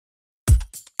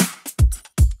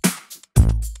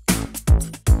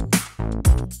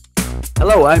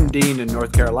Hello, I'm Dean in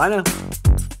North Carolina.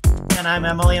 And I'm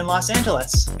Emily in Los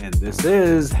Angeles. And this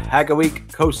is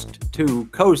Hackaweek Coast to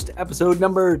Coast, episode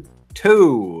number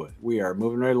 2. We are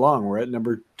moving right along. We're at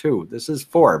number 2. This is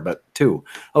 4, but 2.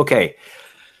 Okay,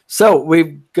 so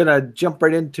we're going to jump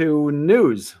right into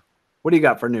news. What do you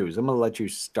got for news? I'm going to let you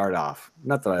start off.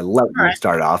 Not that I let you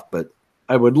start off, but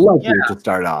I would love you to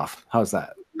start off. How's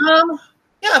that?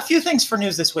 Yeah, a few things for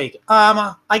news this week.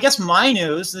 I guess my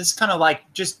news is kind of like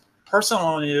just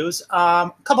personal news. A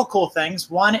couple cool things.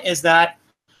 One is that,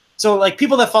 so like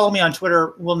people that follow me on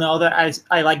Twitter will know that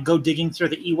I like go digging through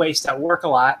the e-waste at work a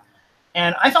lot.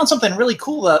 And I found something really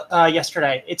cool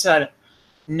yesterday. It's a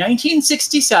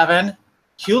 1967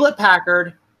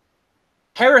 Hewlett-Packard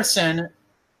Harrison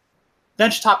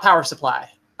benchtop power supply.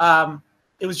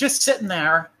 It was just sitting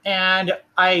there, and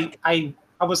I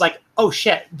was like, oh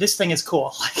shit, this thing is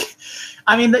cool. Like,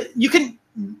 I mean, you can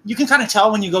kind of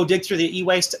tell when you go dig through the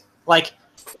e-waste. Like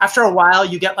after a while,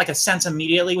 you get like a sense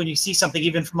immediately when you see something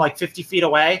even from like 50 feet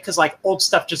away, because like old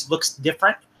stuff just looks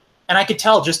different. And I could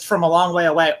tell just from a long way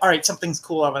away, all right, something's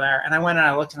cool over there. And I went and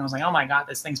I looked and I was like, oh my God,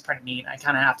 this thing's pretty neat. I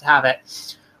kind of have to have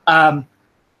it. I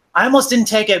almost didn't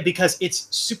take it because it's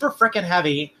super freaking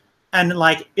heavy. And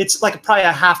like, it's like probably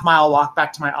a half-mile walk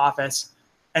back to my office.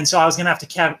 And so I was going to have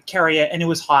to carry it, and it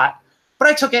was hot. But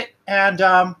I took it,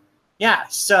 and yeah,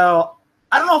 so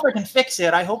I don't know if I can fix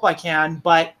it. I hope I can,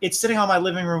 but it's sitting on my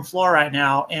living room floor right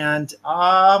now, and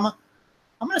I'm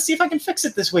going to see if I can fix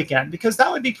it this weekend, because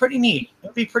that would be pretty neat. It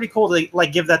would be pretty cool to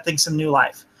like give that thing some new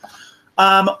life.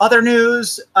 Other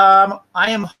news, I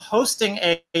am hosting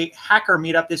a hacker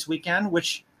meetup this weekend,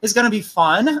 which is going to be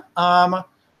fun.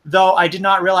 Though I did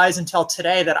not realize until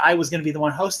today that I was going to be the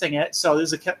one hosting it. So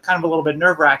this is kind of a little bit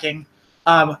nerve-wracking,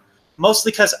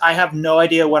 mostly because I have no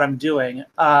idea what I'm doing.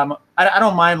 I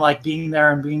don't mind like being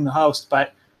there and being the host,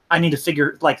 but I need to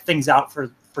figure like things out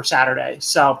for Saturday.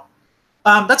 So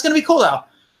that's going to be cool though.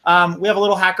 We have a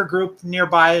little hacker group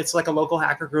nearby. It's like a local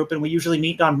hacker group, and we usually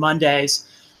meet on Mondays,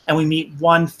 and we meet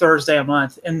one Thursday a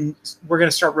month, and we're going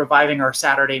to start reviving our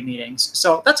Saturday meetings.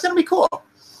 So that's going to be cool.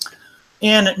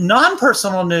 In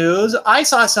non-personal news, I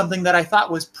saw something that I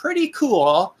thought was pretty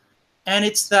cool, and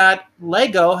it's that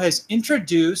Lego has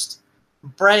introduced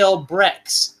Braille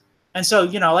bricks. And so,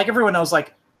 you know, like everyone knows,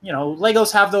 like, you know,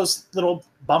 Legos have those little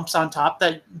bumps on top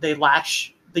that they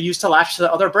use to latch to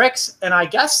the other bricks. And I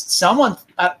guess someone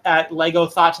at Lego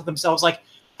thought to themselves, like,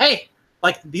 hey,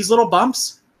 like these little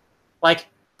bumps, like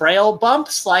Braille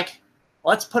bumps, like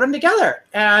let's put them together.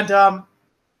 And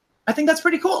I think that's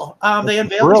pretty cool. They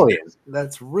unveiled. Brilliant.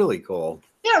 That's really cool.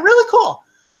 Yeah, really cool.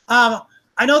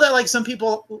 I know that like some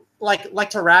people like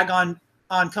to rag on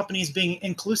companies being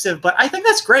inclusive, but I think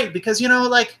that's great because, you know,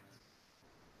 like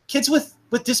kids with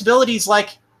disabilities,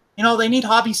 like, you know, they need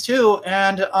hobbies too.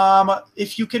 And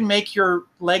if you can make your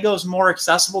Legos more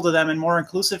accessible to them and more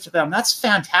inclusive to them, that's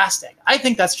fantastic. I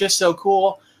think that's just so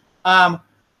cool.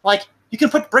 Like you can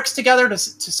put bricks together to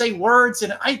say words,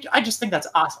 and I just think that's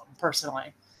awesome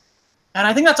personally. And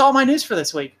I think that's all my news for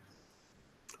this week.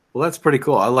 Well, that's pretty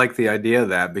cool. I like the idea of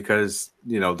that because,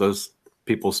 you know, those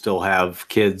people still have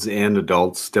kids and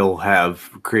adults still have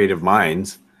creative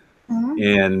minds. Mm-hmm.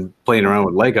 And playing around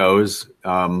with Legos,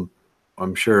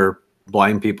 I'm sure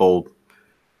blind people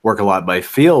work a lot by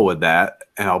feel with that.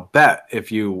 And I'll bet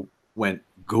if you went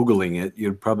Googling it,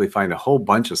 you'd probably find a whole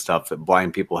bunch of stuff that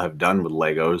blind people have done with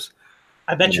Legos.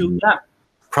 I bet you, yeah.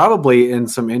 Probably in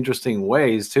some interesting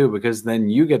ways too, because then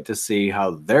you get to see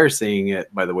how they're seeing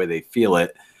it by the way they feel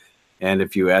it. And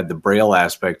if you add the Braille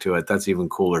aspect to it, that's even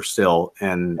cooler still.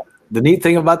 And the neat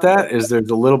thing about that is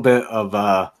there's a little bit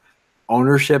of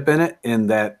ownership in it, in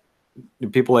that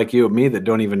people like you and me that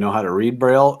don't even know how to read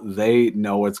Braille, they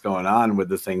know what's going on with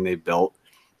the thing they built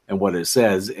and what it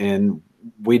says, and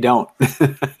we don't.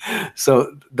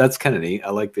 So that's kind of neat.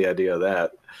 I like the idea of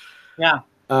that. Yeah.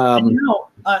 And, you know,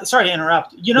 sorry to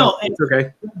interrupt. You know, no, it's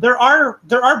okay. There are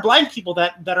blind people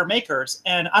that are makers,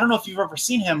 and I don't know if you've ever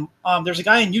seen him. There's a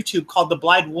guy on YouTube called the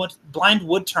Blind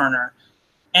Wood Turner,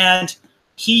 and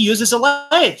he uses a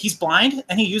lathe. He's blind,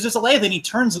 and he uses a lathe, and he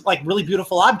turns like really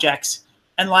beautiful objects.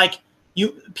 And like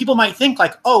people might think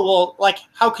like, oh well, like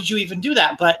how could you even do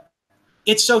that? But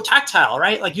it's so tactile,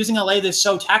 right? Like using a lathe is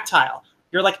so tactile.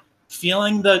 You're like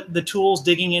feeling the tools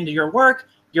digging into your work.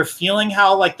 You're feeling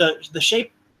how like the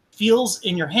shape feels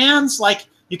in your hands. Like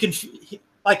you can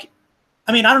like,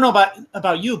 I mean, I don't know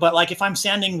about you, but like if I'm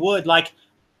sanding wood, like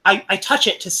I touch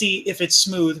it to see if it's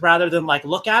smooth rather than like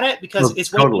look at it, because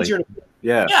it's way easier to.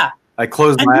 Yeah. I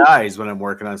close my eyes when I'm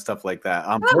working on stuff like that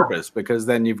on purpose, because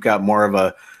then you've got more of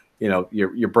a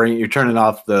your brain, you're turning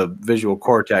off the visual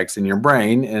cortex in your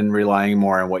brain and relying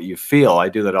more on what you feel. I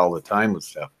do that all the time with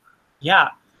stuff. Yeah.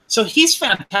 So he's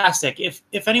fantastic.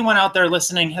 If anyone out there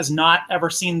listening has not ever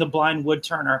seen The Blind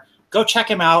Woodturner, go check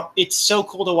him out. It's so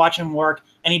cool to watch him work,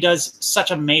 and he does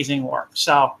such amazing work.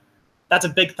 So that's a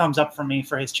big thumbs up from me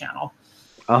for his channel.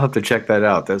 I'll have to check that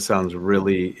out. That sounds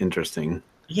really interesting.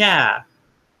 Yeah.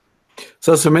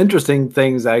 So some interesting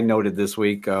things I noted this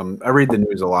week. I read the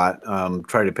news a lot,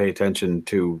 try to pay attention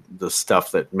to the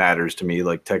stuff that matters to me,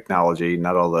 like technology,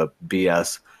 not all the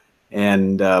BS.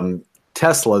 And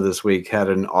Tesla this week had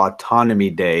an autonomy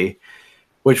day,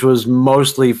 which was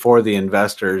mostly for the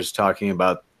investors, talking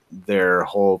about their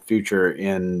whole future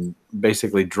in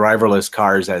basically driverless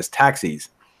cars as taxis.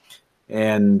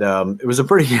 And it was a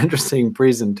pretty interesting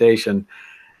presentation.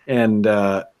 And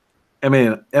I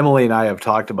mean, Emily and I have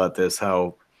talked about this,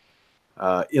 how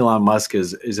Elon Musk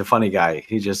is a funny guy.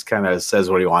 He just kind of says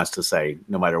what he wants to say,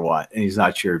 no matter what. And he's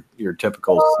not your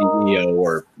typical CEO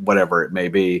or whatever it may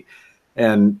be.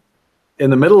 And in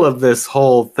the middle of this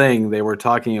whole thing, they were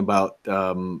talking about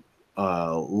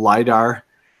LIDAR,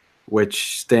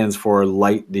 which stands for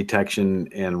light detection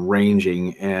and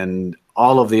ranging. And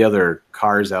all of the other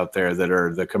cars out there that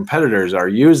are the competitors are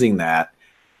using that.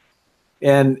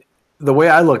 And the way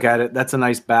I look at it, that's a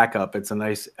nice backup. It's a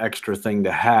nice extra thing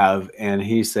to have. And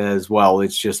he says, well,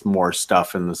 it's just more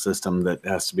stuff in the system that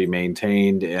has to be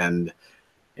maintained, and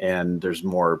there's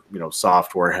more,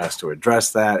 software has to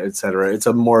address that, et cetera. It's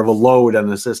a more of a load on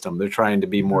the system. They're trying to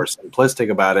be more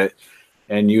simplistic about it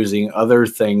and using other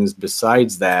things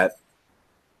besides that,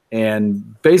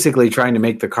 and basically trying to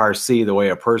make the car see the way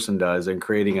a person does and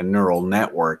creating a neural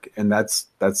network. And that's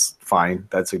fine.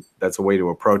 That's a way to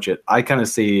approach it. I kind of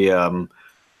see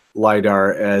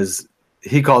LIDAR as,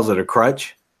 he calls it a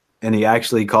crutch, and he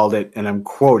actually called it, and I'm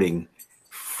quoting,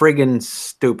 friggin'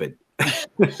 stupid.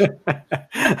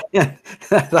 Yeah,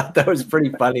 I thought that was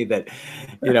pretty funny that,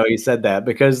 he said that,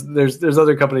 because there's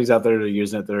other companies out there that are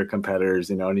using it that are competitors,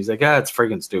 and he's like, it's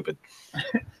friggin' stupid.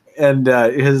 And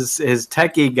his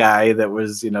techie guy that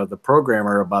was, the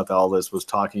programmer about all this was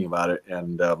talking about it.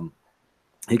 And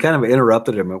he kind of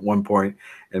interrupted him at one point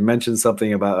and mentioned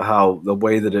something about how the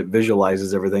way that it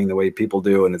visualizes everything the way people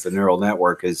do, and it's a neural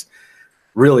network, is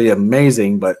really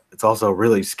amazing, but it's also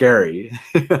really scary.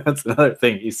 That's another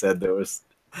thing he said.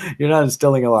 You're not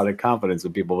instilling a lot of confidence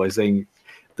in people by saying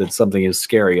that something is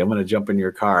scary. I'm going to jump in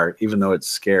your car, even though it's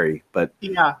scary. But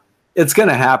yeah, it's going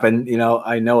to happen.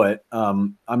 I know it.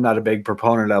 I'm not a big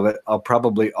proponent of it. I'll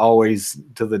probably always,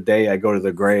 to the day I go to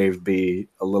the grave, be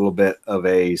a little bit of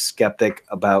a skeptic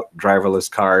about driverless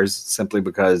cars, simply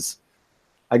because,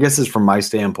 I guess it's from my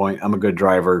standpoint, I'm a good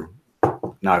driver.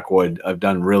 Knock wood. I've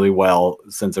done really well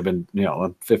since I've been,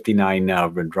 I'm 59 now.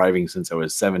 I've been driving since I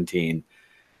was 17.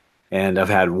 And I've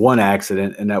had one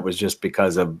accident, and that was just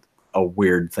because of a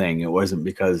weird thing. It wasn't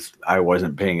because I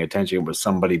wasn't paying attention. It was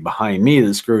somebody behind me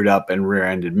that screwed up and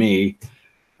rear-ended me.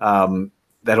 That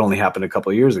only happened a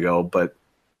couple of years ago, but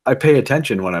I pay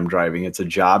attention when I'm driving. It's a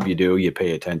job you do. You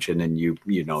pay attention, and you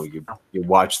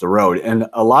watch the road. And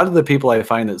a lot of the people I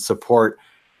find that support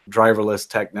driverless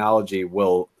technology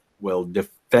will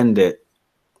defend it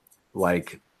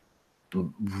like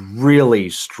really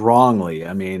strongly.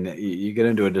 I mean, you get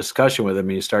into a discussion with them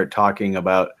and you start talking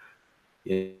about,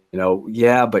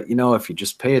 yeah, but if you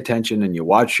just pay attention and you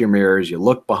watch your mirrors, you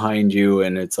look behind you,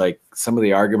 and it's like some of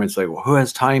the arguments like, well, who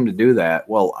has time to do that?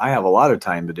 Well, I have a lot of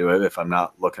time to do it if I'm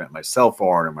not looking at my cell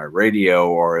phone or my radio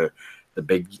or the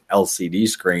big LCD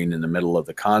screen in the middle of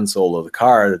the console of the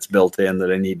car that's built in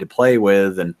that I need to play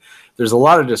with. And there's a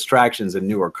lot of distractions in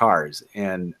newer cars.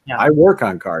 And yeah. I work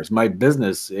on cars. My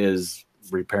business is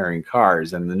repairing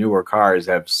cars, and the newer cars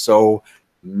have so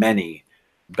many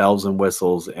bells and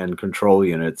whistles and control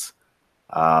units.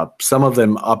 Some of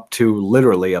them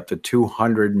literally up to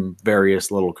 200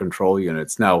 various little control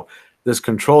units. Now, this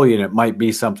control unit might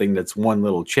be something that's one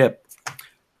little chip,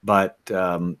 but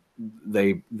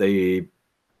they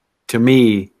to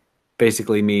me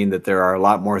basically mean that there are a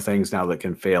lot more things now that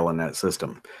can fail in that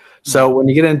system. So when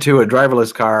you get into a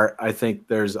driverless car, I think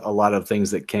there's a lot of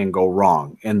things that can go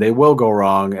wrong, and they will go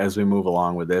wrong as we move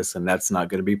along with this. And that's not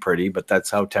going to be pretty, but that's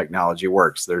how technology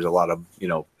works. There's a lot of,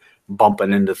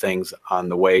 bumping into things on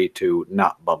the way to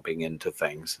not bumping into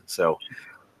things. So,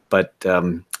 but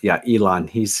yeah, Elon,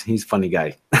 he's a funny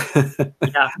guy.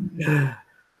 Yeah.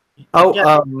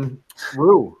 Oh,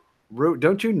 Rue,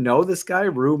 don't you know this guy,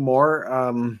 Rue Moore?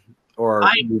 Or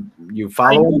you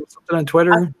follow him on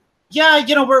Twitter? Yeah,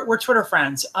 we're Twitter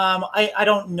friends. I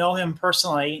don't know him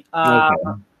personally. Okay.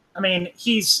 I mean,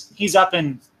 he's up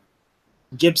in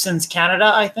Gibson's,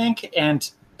 Canada, I think, and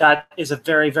that is a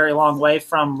very, very long way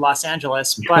from Los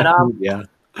Angeles. But Yeah.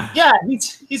 yeah,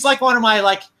 he's like one of my,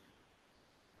 like,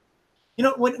 you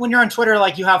know, when you're on Twitter,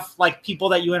 like you have like people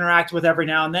that you interact with every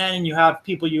now and then, and you have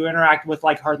people you interact with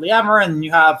like hardly ever, and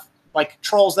you have like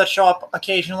trolls that show up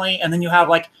occasionally, and then you have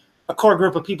like a core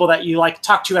group of people that you like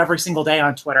talk to every single day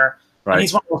on Twitter. Right. And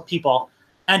he's one of those people.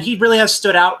 And he really has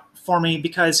stood out for me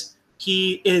because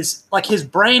he is like, his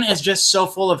brain is just so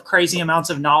full of crazy amounts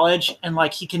of knowledge, and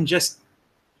like he can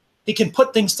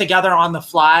put things together on the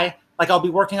fly. Like I'll be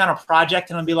working on a project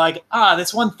and I'll be like,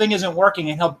 this one thing isn't working,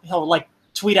 and he'll like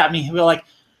tweet at me. He'll be like,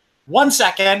 1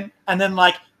 second, and then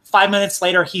like 5 minutes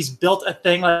later, he's built a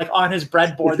thing like on his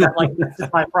breadboard that like this is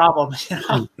my problem. You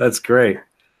know? That's great.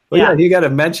 Well, yeah, he got a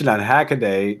mention on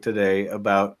Hackaday today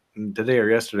or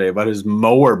yesterday about his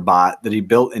mower bot that he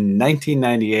built in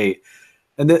 1998,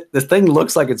 and the thing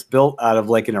looks like it's built out of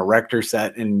like an erector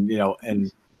set and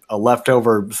and a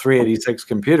leftover 386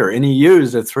 computer, and he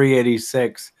used a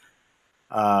 386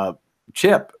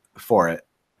 chip for it.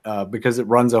 Because it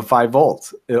runs on 5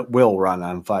 volts. It will run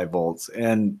on 5 volts.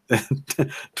 And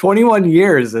 21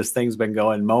 years this thing's been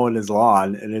going, mowing his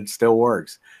lawn, and it still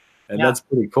works. And that's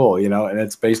pretty cool, and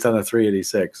it's based on a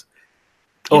 386.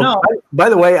 By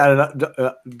the way,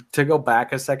 to go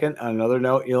back a second, on another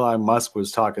note, Elon Musk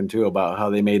was talking too about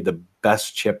how they made the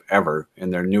best chip ever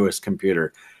in their newest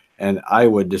computer. And I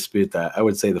would dispute that. I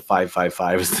would say the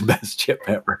 555 is the best chip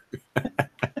ever.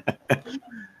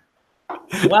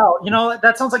 Well,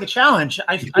 that sounds like a challenge.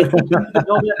 I think you could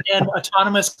build an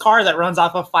autonomous car that runs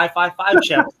off of 555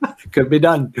 chip. Could be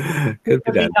done. Could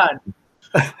be done.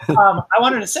 I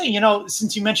wanted to say,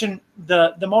 since you mentioned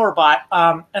the mower bot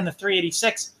and the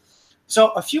 386, so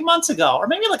a few months ago, or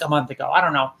maybe like a month ago, I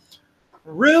don't know,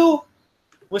 Rue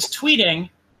was tweeting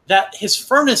that his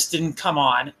furnace didn't come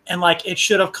on, and like it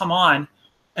should have come on,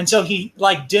 and so he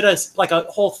like did a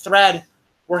whole thread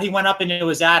where he went up into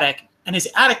his attic, and his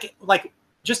attic like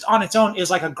just on its own is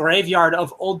like a graveyard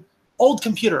of old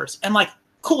computers and like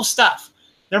cool stuff.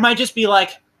 There might just be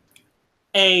like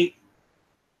a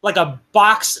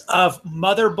box of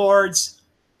motherboards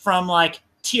from like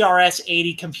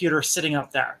TRS-80 computers sitting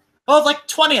up there. He'll have like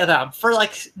 20 of them for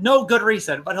like no good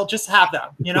reason, but he'll just have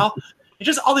them, It's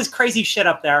just all this crazy shit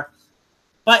up there.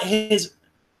 But his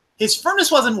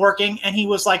furnace wasn't working, and he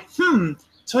was like,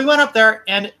 So he went up there,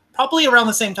 and probably around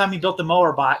the same time he built the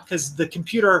mower bot, because the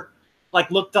computer like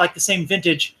looked like the same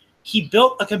vintage. He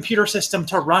built a computer system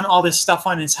to run all this stuff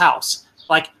on his house,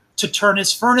 like to turn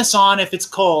his furnace on if it's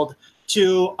cold,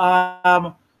 to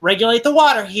regulate the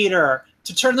water heater,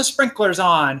 to turn the sprinklers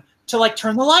on, to like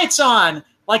turn the lights on,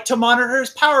 like to monitor his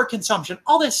power consumption,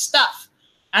 all this stuff.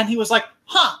 And he was like,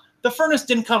 the furnace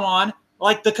didn't come on.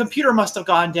 Like the computer must have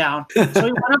gone down. So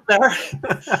he went up there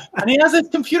and he has this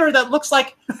computer that looks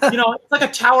like, it's like a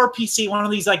tower PC, one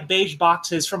of these like beige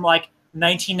boxes from like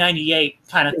 1998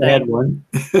 kind of thing. I had one.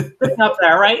 Sitting up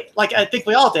there, right? Like I think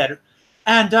we all did.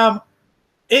 And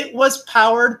it was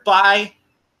powered by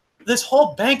this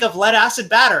whole bank of lead acid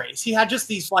batteries. He had just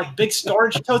these like big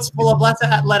storage totes full of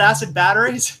lead acid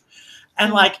batteries.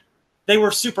 And like they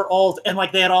were super old, and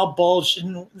like they had all bulged,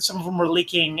 and some of them were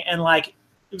leaking, and like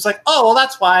it was like, oh, well,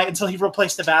 that's why, until he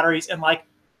replaced the batteries, and like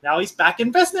now he's back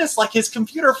in business. Like his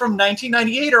computer from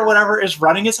 1998 or whatever is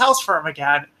running his house for him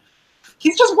again.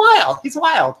 He's just wild. He's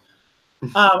wild.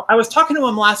 I was talking to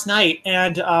him last night,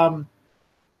 and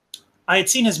I had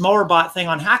seen his mower bot thing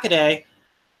on Hackaday.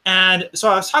 And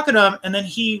so I was talking to him, and then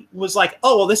he was like,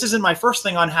 oh, well, this isn't my first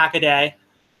thing on Hackaday.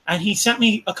 And he sent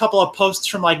me a couple of posts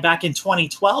from like back in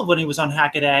 2012 when he was on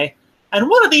Hackaday. And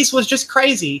one of these was just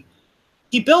crazy.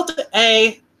 He built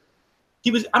I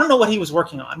don't know what he was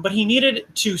working on, but he needed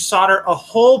to solder a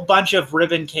whole bunch of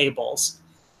ribbon cables.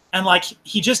 And like,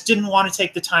 he just didn't want to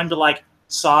take the time to like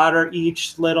solder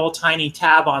each little tiny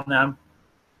tab on them.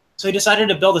 So he decided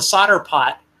to build a solder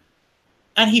pot.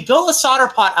 And he built a solder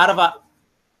pot out of a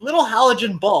little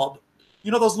halogen bulb.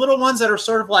 Those little ones that are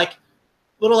sort of like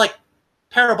little like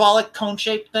parabolic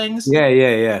cone-shaped things.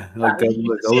 Yeah. Like a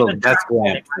little desk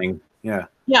lamp thing. Yeah.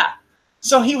 Yeah.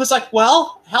 So he was like,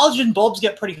 well, halogen bulbs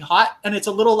get pretty hot, and it's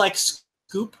a little like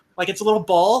scoop, like it's a little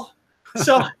bowl.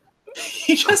 So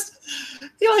he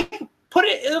like put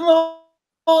it in a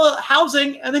little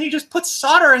housing, and then he just put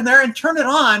solder in there and turned it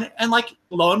on, and like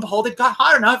lo and behold, it got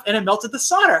hot enough and it melted the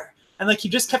solder. And like he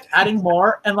just kept adding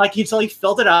more, and like until he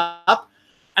filled it up,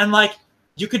 and like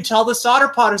you could tell the solder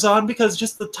pot is on because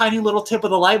just the tiny little tip of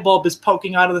the light bulb is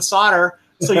poking out of the solder.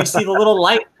 So you see the little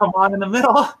light come on in the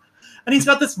middle, and he's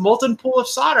got this molten pool of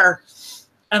solder.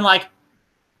 And like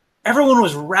everyone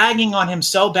was ragging on him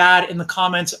so bad in the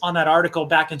comments on that article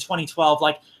back in 2012.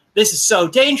 Like, this is so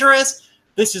dangerous.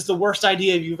 this is the worst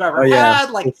idea you've ever Oh yeah,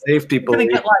 had. Like, the safety you're gonna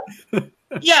belief. get like,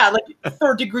 yeah, like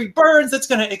 3rd-degree burns. That's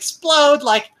gonna explode.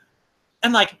 Like,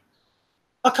 and like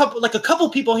a couple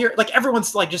people here, like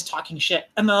everyone's like just talking shit,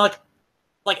 and they're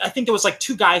like I think there was like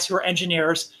 2 guys who were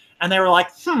engineers, and they were like,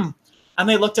 and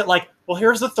they looked at like, well,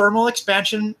 here's the thermal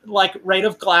expansion like rate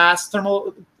of glass,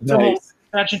 thermal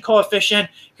expansion coefficient.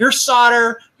 Here's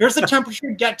solder. Here's the temperature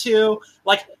to get to.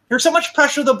 Like, here's how much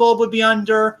pressure the bulb would be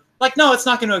under. Like, no, it's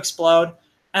not going to explode.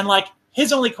 And like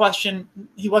his only question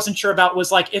he wasn't sure about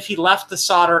was like, if he left the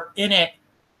solder in it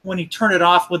when he turned it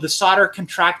off, would the solder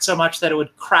contract so much that it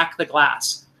would crack the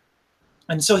glass?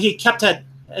 And so he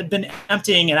had been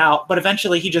emptying it out, but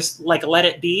eventually he just like let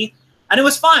it be, and it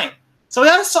was fine. So he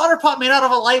had a solder pot made out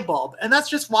of a light bulb, and that's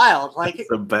just wild. Like, That's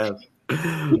the best.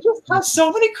 He just has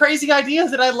so many crazy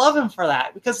ideas that I love him for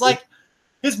that, because like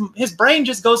his brain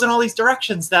just goes in all these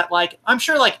directions that like I'm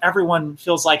sure like everyone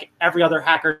feels like every other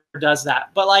hacker does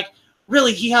that, but like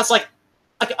really he has like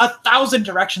 1,000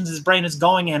 directions his brain is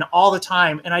going in all the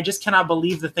time, and I just cannot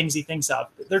believe the things he thinks of.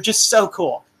 They're just so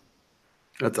cool.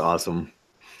 That's awesome.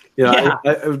 You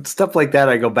know, stuff like that,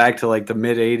 I go back to like the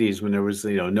mid 80s when there was,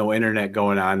 no internet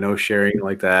going on, no sharing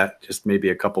like that. Just maybe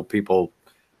a couple people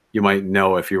you might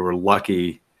know if you were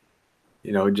lucky,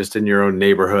 just in your own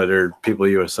neighborhood or people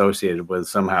you associated with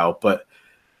somehow. But,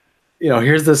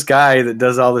 here's this guy that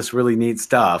does all this really neat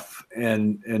stuff.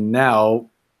 And now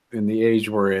in the age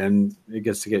we're in, it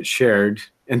gets to get shared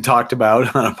and talked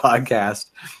about on a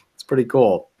podcast. It's pretty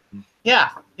cool. Yeah.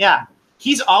 Yeah.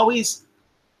 He's always...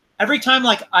 Every time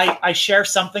like I share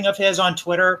something of his on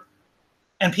Twitter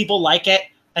and people like it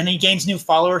and he gains new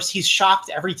followers, he's shocked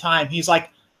every time. He's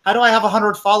like, how do I have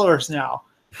 100 followers now?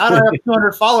 How do I have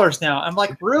 200 followers now? I'm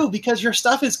like, Brew, because your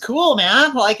stuff is cool,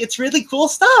 man. Like, it's really cool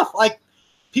stuff. Like,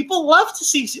 people love to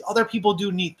see other people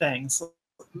do neat things.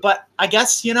 But I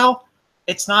guess,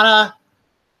 it's not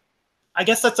I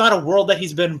guess that's not a world that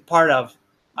he's been part of,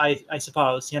 I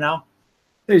suppose,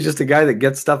 He's just a guy that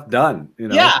gets stuff done,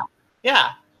 Yeah,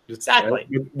 yeah. Exactly.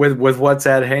 With what's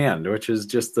at hand, which is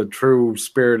just the true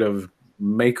spirit of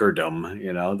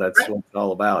makerdom. That's right. What it's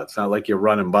all about. It's not like you're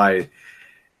running by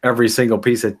every single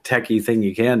piece of techie thing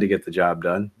you can to get the job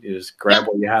done. You just grab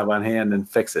what you have on hand and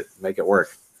fix it, make it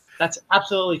work. That's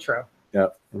absolutely true. Yeah.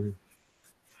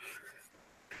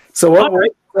 So what was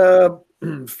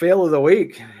fail of the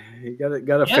week? You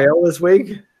got a fail this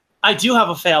week? I do have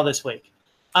a fail this week.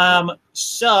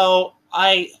 So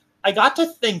I got to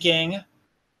thinking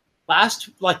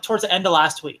towards the end of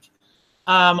last week,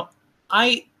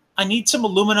 I need some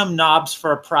aluminum knobs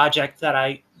for a project that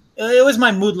it was my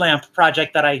mood lamp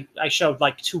project that I showed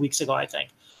like 2 weeks ago, I think.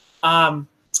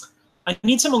 I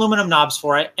need some aluminum knobs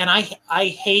for it, and I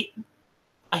hate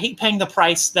paying the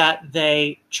price that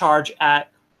they charge at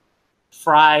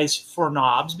Fry's for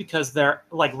knobs because they're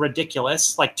like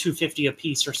ridiculous, like $2.50 a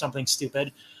piece or something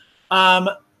stupid.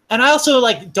 And I also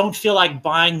like don't feel like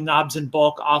buying knobs in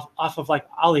bulk off of like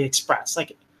AliExpress.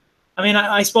 Like, I mean,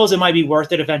 I suppose it might be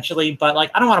worth it eventually, but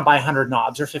like I don't want to buy 100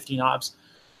 knobs or 50 knobs.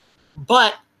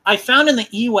 But I found in the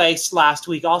e-waste last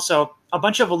week also a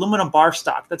bunch of aluminum bar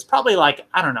stock that's probably like,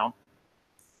 I don't know,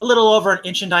 a little over 1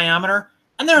 inch in diameter.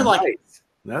 And they're like,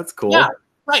 that's cool. Yeah,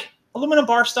 right. Aluminum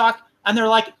bar stock. And they're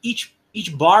like, each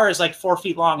bar is like 4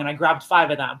 feet long. And I grabbed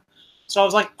 5 of them. So I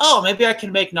was like, oh, maybe I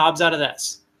can make knobs out of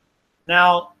this.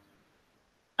 Now,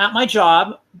 at my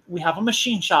job, we have a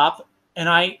machine shop, and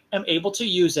I am able to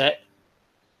use it.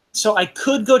 So I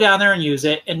could go down there and use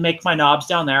it and make my knobs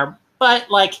down there, but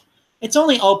like it's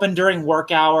only open during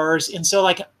work hours, and so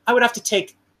like I would have to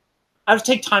take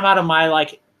time out of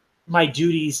my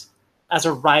duties as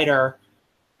a writer,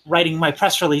 writing my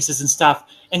press releases and stuff,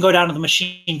 and go down to the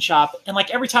machine shop. And like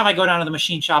every time I go down to the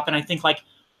machine shop and I think like,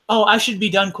 oh, I should be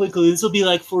done quickly. This will be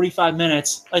like 45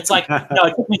 minutes. It's like, no,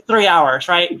 it took me 3 hours,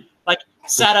 right? Like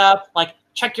set up, like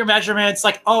check your measurements,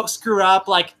 like, oh, screw up,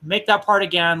 like make that part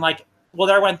again. Like, well,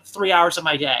 there went 3 hours of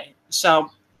my day.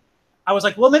 So I was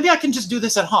like, well, maybe I can just do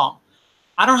this at home.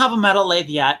 I don't have a metal lathe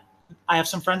yet. I have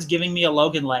some friends giving me a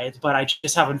Logan lathe, but I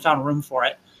just haven't found room for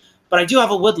it. But I do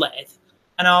have a wood lathe.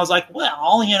 And I was like,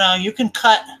 well, you can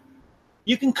cut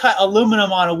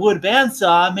aluminum on a wood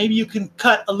bandsaw. Maybe you can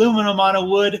cut aluminum on a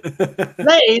wood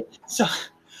lathe. So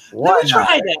let me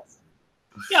try this.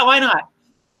 Yeah, why not?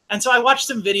 And so I watched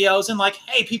some videos and like,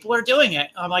 hey, people are doing it.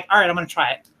 I'm like, all right, I'm going to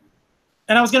try it.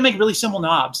 And I was going to make really simple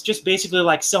knobs, just basically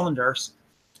like cylinders.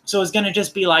 So it was going to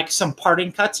just be like some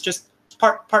parting cuts, just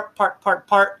part,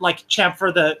 like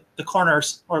chamfer the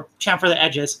corners or chamfer the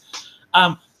edges.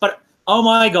 But oh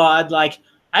my God, like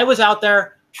I was out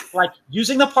there like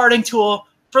using the parting tool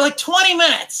for like 20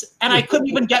 minutes and I couldn't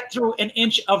even get through 1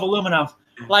 inch of aluminum.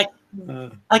 like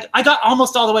I got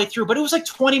almost all the way through, but it was like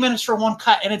 20 minutes for one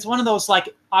cut. And it's one of those like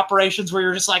operations where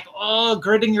you're just like, oh,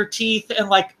 gritting your teeth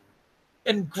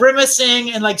and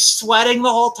grimacing and like sweating the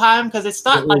whole time. Cause it's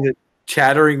not like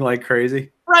chattering like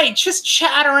crazy. Right. Just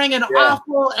chattering and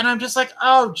awful. And I'm just like,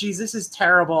 oh geez, this is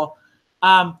terrible.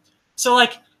 So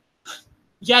like,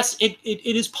 yes, it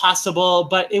is possible,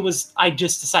 but I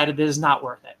just decided this is not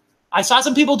worth it. I saw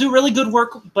some people do really good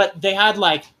work, but they had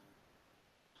like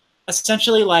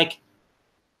essentially like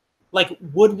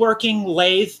woodworking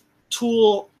lathe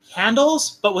tool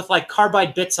handles, but with like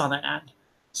carbide bits on the end.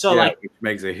 So like it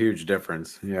makes a huge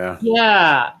difference. Yeah.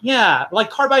 Yeah. Like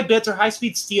carbide bits or high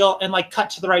speed steel and like cut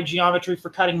to the right geometry for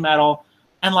cutting metal.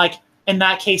 And like in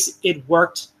that case, it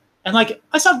worked. And like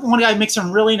I saw one guy make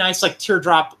some really nice like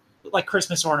teardrop like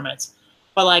Christmas ornaments,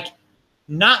 but like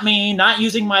not me, not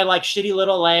using my like shitty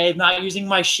little lathe, not using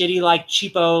my shitty like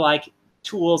cheapo like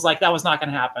tools. Like that was not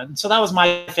going to happen. So that was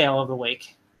my fail of the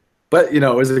week. But it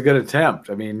was a good attempt.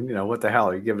 I mean, what the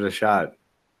hell? You give it a shot.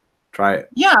 Try it.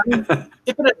 Yeah, I mean,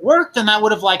 if it had worked, then that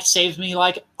would have like saved me.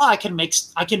 Like, oh, I can make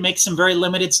some very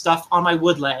limited stuff on my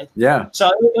wood lathe. Yeah. So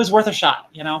it was worth a shot.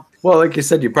 Well, like you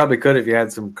said, you probably could if you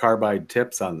had some carbide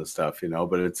tips on the stuff.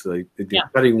 But it's like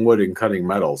cutting wood and cutting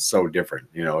metal is so different.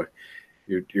 You're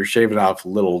shaving off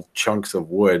little chunks of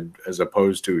wood as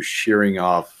opposed to shearing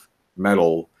off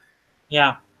metal.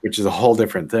 Yeah. Which is a whole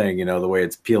different thing. The way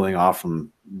it's peeling off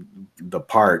from the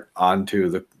part onto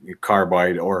the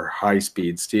carbide or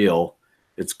high-speed steel,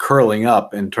 it's curling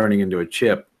up and turning into a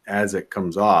chip as it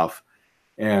comes off.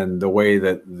 And the way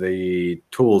that the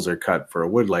tools are cut for a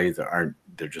wood lathe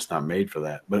they're just not made for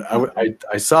that. But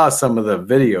I saw some of the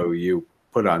video you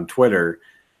put on Twitter,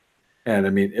 and I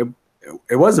mean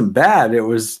it wasn't bad. It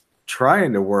was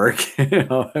trying to work.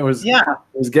 It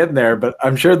was getting there, but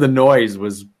I'm sure the noise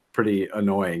was pretty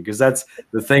annoying, because that's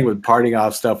the thing with parting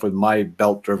off stuff with my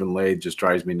belt driven lathe. Just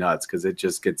drives me nuts because it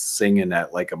just gets singing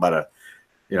at like about a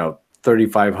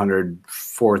 3,500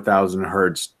 4,000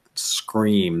 hertz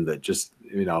scream that just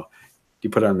you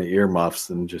put on the earmuffs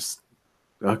and just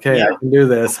I can do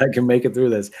this, I can make it through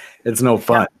this. It's no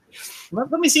fun.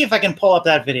 Let me see if I can pull up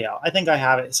that video. I think I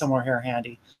have it somewhere here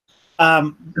handy,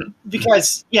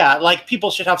 because like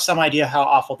people should have some idea how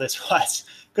awful this was,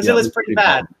 because it was pretty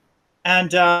bad.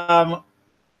 And I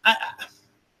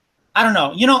don't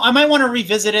know. I might want to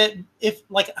revisit it if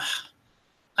like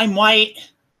I might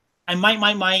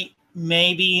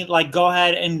maybe like go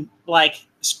ahead and like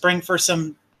spring for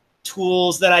some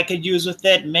tools that I could use with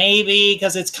it, maybe,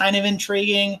 because it's kind of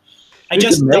intriguing. I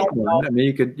just don't know. I mean,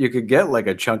 you could get like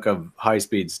a chunk of high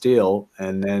speed steel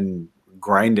and then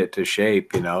grind it to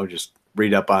shape. Just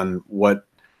read up on what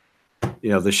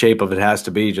the shape of it has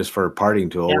to be just for a parting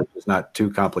tool. Yeah. It's not too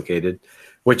complicated,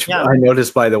 which I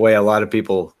noticed, by the way, a lot of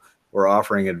people were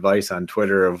offering advice on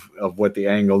Twitter of what the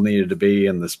angle needed to be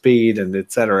and the speed and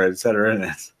et cetera, et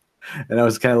cetera. And I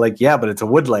was kind of like, yeah, but it's a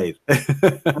wood lathe. Right.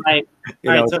 All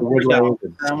right. So wood lathe.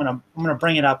 I'm gonna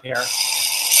bring it up here.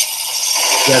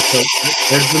 Yeah. So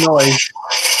there's the noise.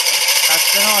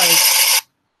 That's the noise.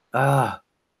 Ah,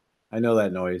 I know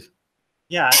that noise.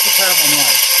 Yeah, it's a terrible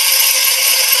noise.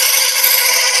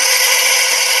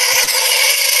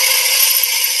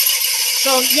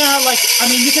 So like I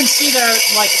mean, you can see there,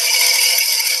 like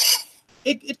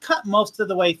it cut most of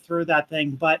the way through that thing,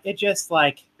 but it just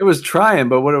like it was trying,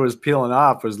 but what it was peeling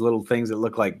off was little things that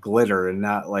look like glitter and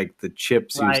not like the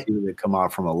chips you see that come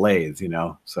off from a lathe,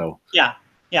 So yeah,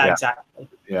 exactly.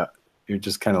 Yeah, you're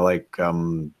just kind of like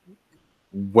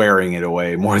wearing it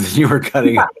away more than you were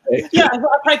cutting it away. Yeah, I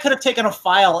probably could have taken a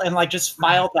file and like just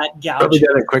filed that gouge. Probably did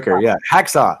it quicker. Yeah,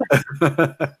 hacksaw.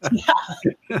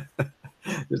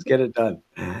 Just get it done.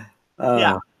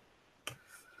 Yeah.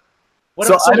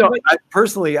 So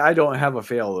personally, I don't have a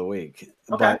fail of the week,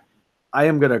 but I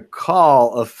am going to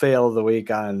call a fail of the week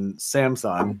on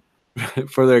Samsung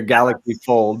for their Galaxy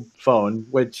Fold phone,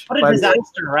 which what a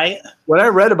disaster, right? When I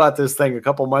read about this thing a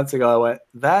couple months ago, I went,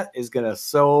 that is going to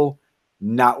so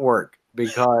not work,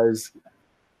 because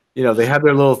they had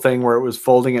their little thing where it was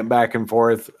folding it back and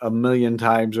forth a million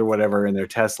times or whatever in their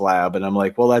test lab. And I'm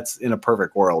like, well, that's in a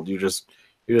perfect world. You're just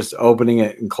opening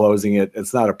it and closing it.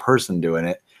 It's not a person doing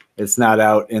it. It's not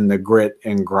out in the grit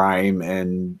and grime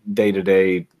and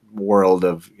day-to-day world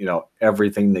of,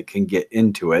 everything that can get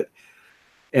into it.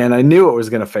 And I knew it was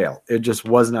going to fail. It just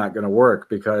was not going to work,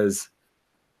 because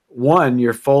one,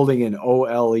 you're folding an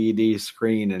OLED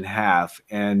screen in half,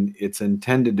 and it's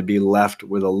intended to be left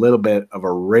with a little bit of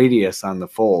a radius on the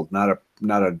fold, not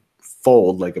a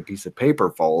fold like a piece of paper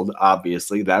fold.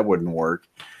 Obviously, that wouldn't work.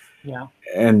 Yeah.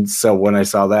 And so when I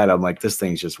saw that, I'm like, this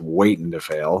thing's just waiting to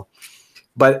fail.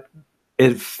 But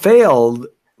It failed,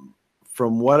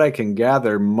 from what I can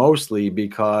gather, mostly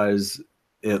because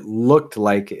it looked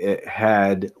like it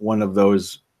had one of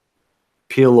those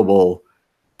peelable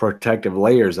protective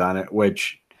layers on it,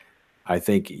 which I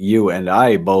think you and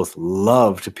I both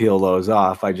love to peel those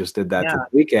off. I just did that this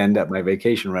weekend at my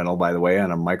vacation rental, by the way,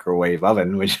 on a microwave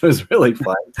oven, which was really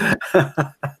fun.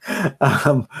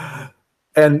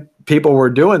 And people were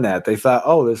doing that. They thought,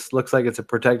 oh, this looks like it's a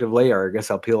protective layer. I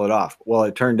guess I'll peel it off. Well,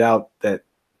 it turned out that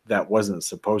that wasn't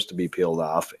supposed to be peeled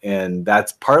off, and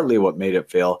that's partly what made it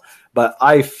fail. But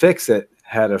iFixit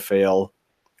had a fail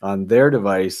on their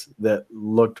device that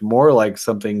looked more like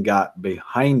something got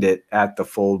behind it at the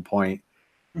fold point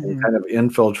and kind of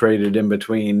infiltrated in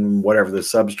between whatever the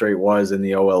substrate was in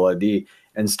the OLED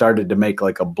and started to make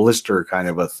like a blister kind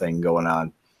of a thing going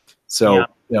on. So, you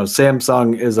know,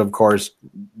 Samsung is, of course,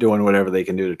 doing whatever they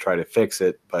can do to try to fix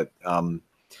it. But,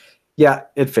 yeah,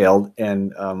 it failed,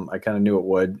 and I kind of knew it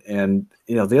would. And,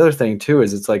 you know, the other thing, too,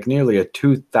 is it's like nearly a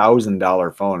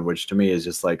 $2,000 phone, which to me is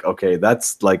just like, okay,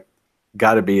 that's like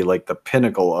got to be like the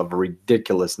pinnacle of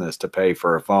ridiculousness to pay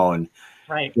for a phone.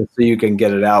 Right. So you can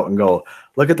get it out and go,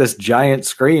 look at this giant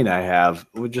screen I have.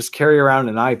 We'll just carry around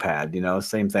an iPad, you know,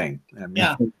 same thing. I mean,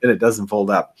 and it doesn't fold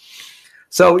up.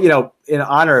 So, you know, in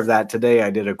honor of that, today I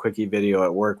did a quickie video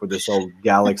at work with this old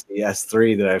Galaxy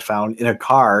S3 that I found in a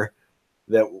car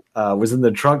that was in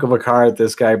the trunk of a car that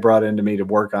this guy brought into me to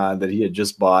work on that he had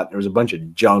just bought. There was a bunch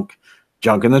of junk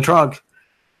in the trunk.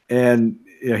 And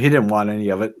you know, he didn't want any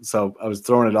of it, so I was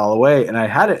throwing it all away, and I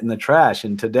had it in the trash.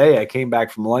 And today I came back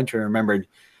from lunch and remembered,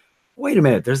 wait a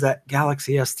minute, there's that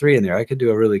Galaxy S3 in there. I could do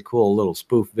a really cool little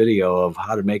spoof video of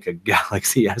how to make a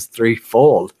Galaxy S3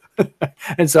 fold.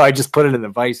 And so I just put it in the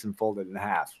vise and folded it in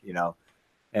half, you know,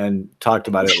 and talked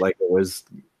about it like it was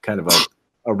kind of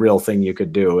a real thing you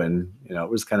could do. And, you know,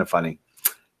 it was kind of funny.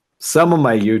 Some of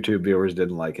my YouTube viewers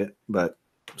didn't like it, but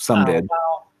some did.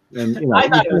 Wow. And, you know, I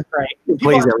thought it was great.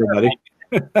 Please, everybody.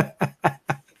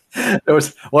 There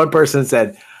was one person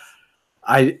said,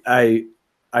 I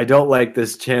don't like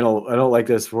this channel. I don't like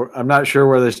this. I'm not sure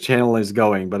where this channel is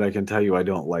going, but I can tell you I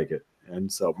don't like it. And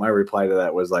so my reply to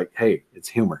that was like, hey, it's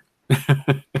humor.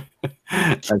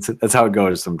 That's how it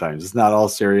goes sometimes. It's not all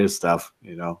serious stuff,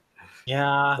 you know.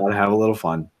 Yeah. Gotta have a little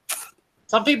fun.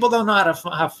 Some people don't know how to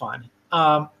have fun.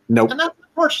 Nope. And that's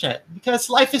unfortunate because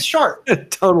life is short.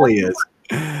 It totally is.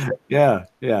 Yeah.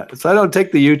 So I don't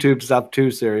take the YouTube stuff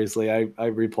too seriously. I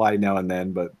reply now and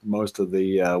then, but most of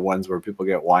the ones where people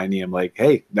get whiny, I'm like,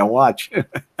 hey, don't watch.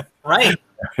 Right.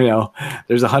 You know,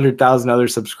 there's 100,000 other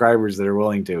subscribers that are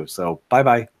willing to. So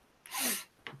bye-bye.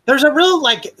 There's a real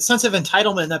like sense of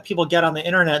entitlement that people get on the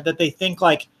internet that they think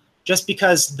like just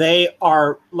because they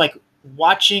are like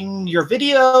watching your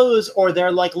videos or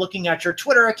they're like looking at your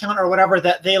Twitter account or whatever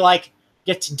that they like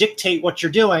get to dictate what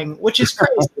you're doing, which is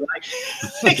crazy.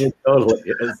 like, it totally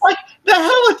is. Like the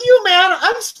hell with you, man.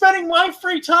 I'm spending my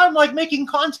free time like making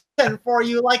content for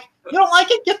you. Like you don't like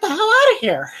it, get the hell out of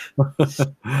here.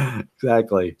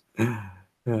 Exactly. Yeah,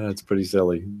 that's pretty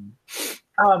silly.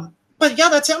 But yeah,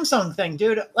 that Samsung thing,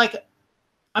 dude. Like,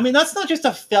 I mean, that's not just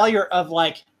a failure of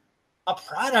like a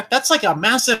product. That's like a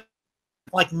massive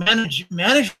like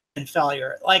management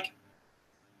failure. Like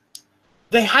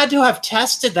they had to have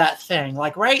tested that thing,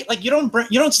 like, right? Like you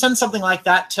don't send something like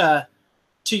that to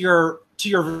your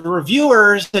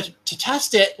reviewers to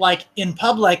test it like in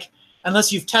public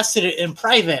unless you've tested it in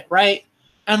private, right?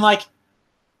 And like,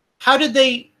 how did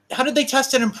they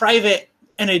test it in private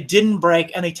and it didn't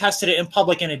break, and they tested it in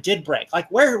public and it did break? Like,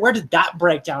 where did that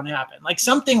breakdown happen? Like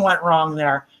something went wrong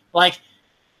there. Like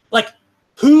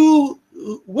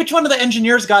which one of the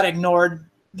engineers got ignored?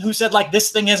 Who said like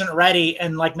this thing isn't ready,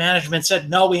 and like management said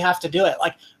no, we have to do it.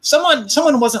 Like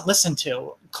someone wasn't listened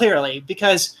to clearly,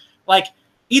 because like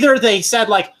either they said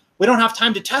like we don't have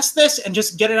time to test this and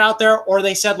just get it out there, or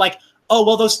they said like, oh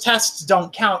well, those tests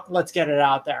don't count, let's get it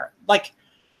out there. Like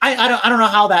I don't know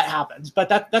how that happens, but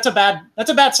that's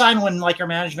a bad sign when like your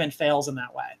management fails in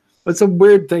that way. It's a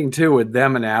weird thing too with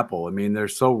them and Apple. I mean, they're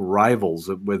so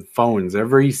rivals with phones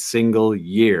every single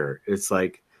year. It's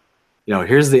like, you know,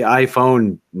 here's the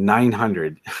iPhone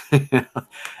 900,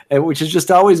 which is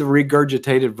just always a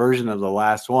regurgitated version of the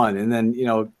last one. And then, you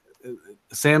know,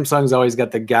 Samsung's always got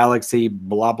the Galaxy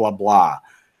blah, blah, blah,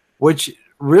 which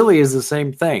really is the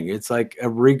same thing. It's like a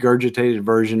regurgitated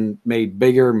version made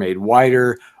bigger, made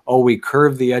wider. Oh, we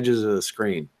curved the edges of the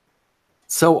screen.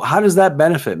 So how does that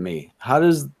benefit me? How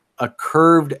does a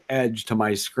curved edge to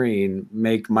my screen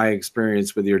make my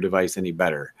experience with your device any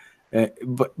better?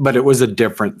 But it was a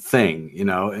different thing, you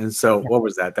know? And so what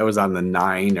was that? That was on the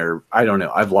 9, or I don't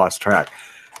know. I've lost track.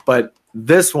 But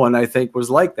this one, I think, was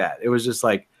like that. It was just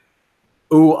like,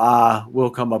 ooh, we'll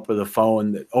come up with a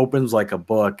phone that opens like a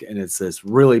book, and it's this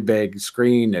really big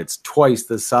screen. It's twice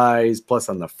the size. Plus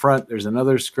on the front, there's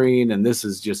another screen. And this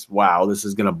is just, wow, this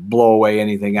is going to blow away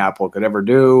anything Apple could ever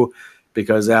do,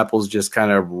 because Apple's just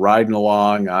kind of riding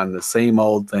along on the same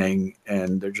old thing.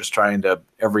 And they're just trying to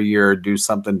every year do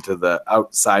something to the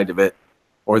outside of it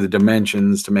or the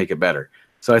dimensions to make it better.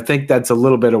 So I think that's a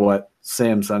little bit of what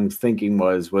Samsung's thinking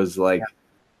was like,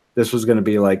 this was going to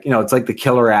be like, it's like the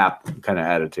killer app kind of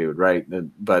attitude, right?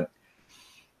 But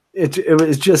it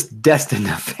was just destined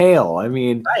to fail. I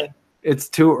mean, It's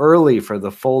too early for the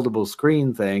foldable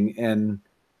screen thing. And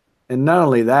not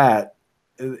only that,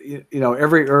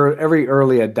 every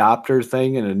early adopter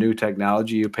thing in a new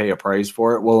technology, you pay a price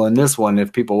for it. Well, in this one,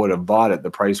 if people would have bought it,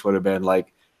 the price would have been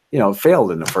like, it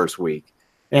failed in the first week.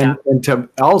 And to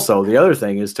also, the other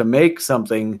thing is to make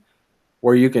something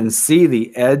where you can see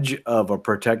the edge of a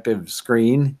protective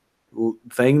screen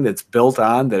thing that's built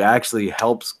on that actually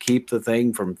helps keep the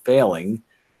thing from failing,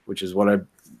 which is what I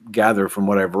gather from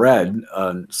what I've read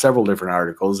on several different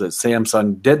articles, that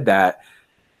Samsung did that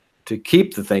to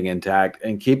keep the thing intact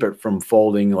and keep it from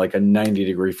folding like a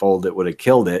 90-degree fold that would have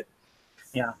killed it.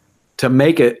 Yeah. To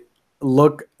make it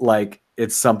look like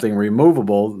it's something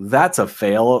removable, that's a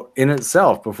fail in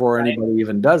itself before anybody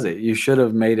even does it. You should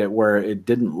have made it where it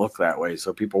didn't look that way,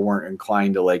 so people weren't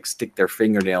inclined to like stick their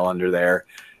fingernail under there.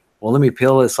 Well, let me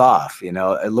peel this off.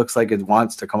 It looks like it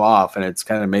wants to come off, and it's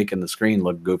kind of making the screen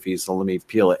look goofy, so let me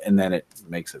peel it, and then it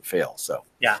makes it fail. So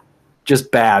yeah,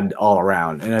 just bad all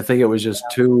around. And I think it was just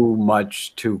too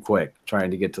much, too quick,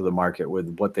 trying to get to the market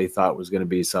with what they thought was going to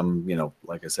be some,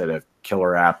 like I said, a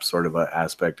killer app sort of an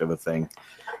aspect of a thing.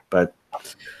 But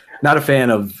not a fan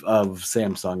of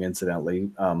Samsung, incidentally.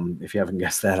 If you haven't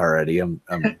guessed that already, I'm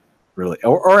really,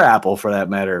 or Apple for that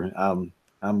matter. I'm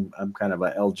kind of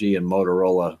a LG and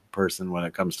Motorola person when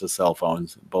it comes to cell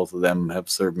phones. Both of them have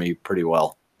served me pretty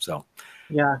well. So,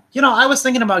 yeah, I was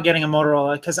thinking about getting a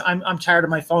Motorola because I'm tired of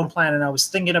my phone plan, and I was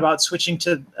thinking about switching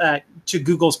to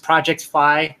Google's Project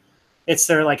Fi. It's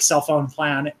their like cell phone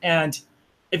plan, and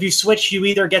if you switch, you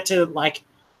either get to like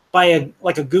buy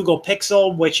a Google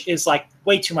Pixel, which is like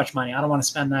way too much money. I don't want to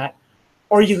spend that.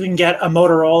 Or you can get a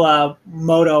Motorola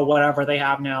Moto, whatever they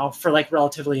have now, for like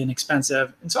relatively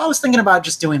inexpensive. And so I was thinking about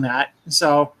just doing that.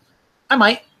 So I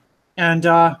might. And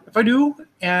if I do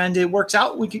and it works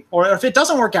out, or if it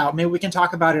doesn't work out, maybe we can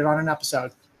talk about it on an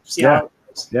episode. See how it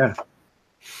goes. Yeah.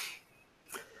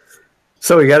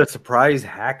 So you got a surprise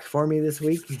hack for me this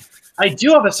week? I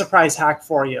do have a surprise hack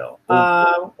for you.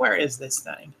 Where is this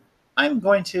thing? I'm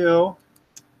going to,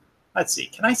 let's see,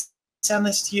 can I send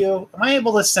this to you? Am I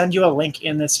able to send you a link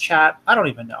in this chat? I don't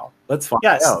even know. Let's find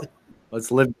out.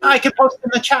 Let's live. I can post in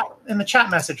the chat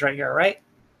message right here, right?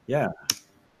 Yeah.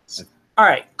 All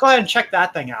right, go ahead and check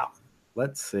that thing out.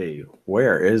 Let's see.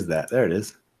 Where is that? There it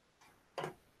is.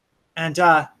 And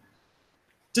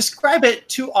describe it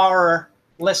to our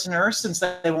listeners, since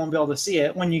they won't be able to see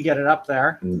it when you get it up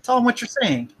there. Tell them what you're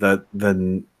saying.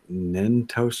 The Nin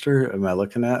toaster. Am I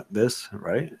looking at this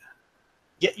right?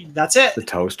 Yeah, that's it. The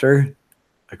toaster.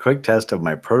 A quick test of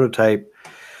my prototype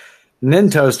Nin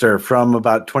toaster from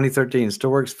about 2013.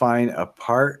 Still works fine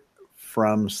apart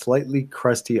from slightly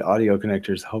crusty audio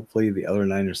connectors. Hopefully the other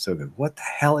 9 are still good. What the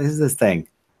hell is this thing?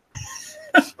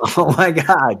 Oh my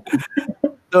god!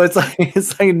 So it's like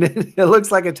it looks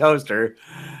like a toaster.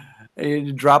 And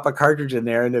you drop a cartridge in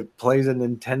there and it plays a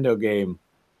Nintendo game.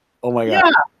 Oh my god!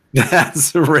 Yeah.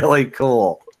 That's really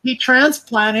cool. He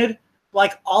transplanted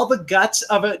like all the guts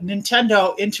of a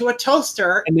Nintendo into a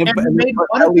toaster and made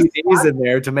one of LEDs in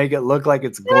there to make it look like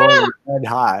it's glowing red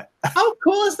hot. How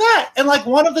cool is that? And like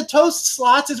one of the toast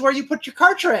slots is where you put your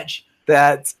cartridge.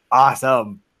 That's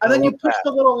awesome. And then you push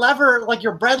the little lever, like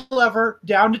your bread lever,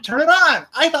 down to turn it on.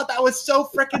 I thought that was so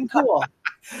freaking cool.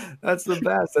 That's the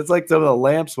best. That's like some of the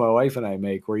lamps my wife and I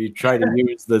make, where you try to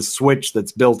use the switch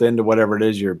that's built into whatever it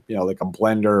is, like a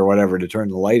blender or whatever, to turn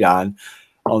the light on.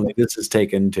 Only this is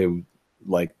taken to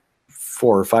like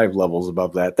 4 or 5 levels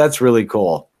above that. That's really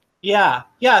cool. Yeah.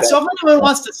 So if anyone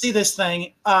wants to see this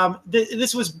thing,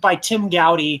 this was by Tim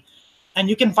Gowdy, and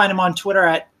you can find him on Twitter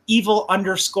at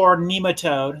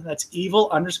evil_nematode. That's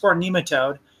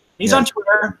evil_nematode. He's on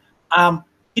Twitter.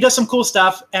 He does some cool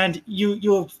stuff, and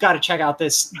you've got to check out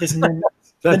this Nin,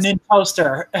 the Nin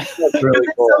toaster. That's really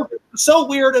cool. so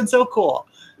weird and so cool.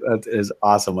 That is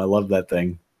awesome. I love that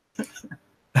thing.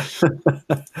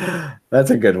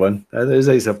 That's a good one. That is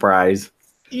a surprise.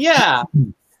 Yeah.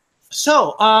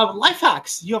 So, life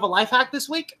hacks. You have a life hack this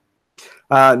week?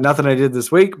 Nothing I did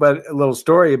this week, but a little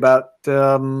story about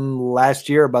last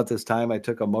year about this time. I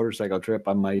took a motorcycle trip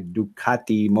on my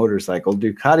Ducati motorcycle.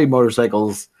 Ducati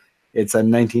motorcycles, it's a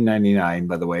 1999,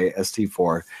 by the way,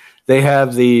 ST4. They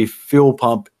have the fuel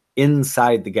pump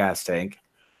inside the gas tank.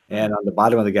 And on the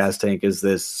bottom of the gas tank is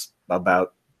this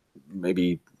about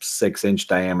maybe 6-inch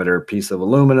diameter piece of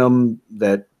aluminum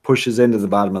that pushes into the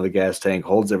bottom of the gas tank,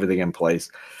 holds everything in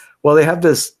place. Well, they have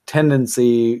this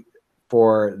tendency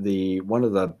for one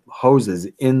of the hoses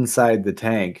inside the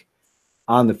tank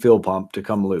on the fuel pump to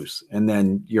come loose. And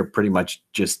then you're pretty much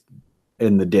just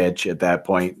in the ditch at that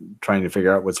point, trying to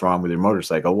figure out what's wrong with your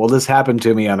motorcycle. Well, this happened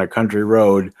to me on a country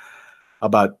road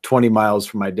about 20 miles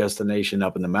from my destination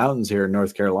up in the mountains here in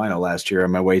North Carolina last year on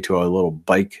my way to a little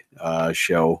bike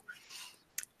show.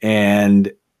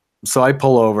 And so I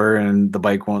pull over and the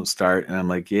bike won't start. And I'm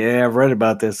like, yeah, I've read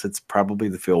about this. It's probably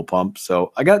the fuel pump.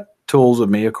 So I got tools with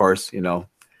me, of course,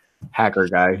 hacker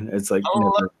guy. It's like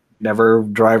never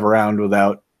drive around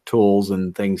without tools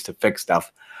and things to fix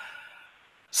stuff.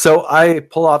 So I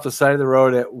pull off the side of the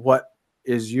road at what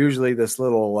is usually this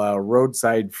little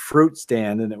roadside fruit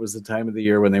stand, and it was the time of the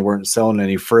year when they weren't selling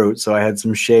any fruit, so I had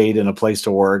some shade and a place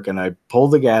to work, and I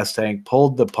pulled the gas tank,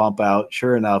 pulled the pump out.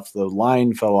 Sure enough, the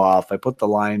line fell off. I put the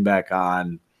line back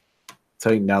on,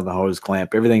 tightened down the hose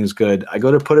clamp. Everything's good. I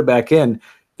go to put it back in.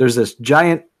 There's this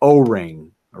giant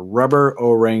O-ring, a rubber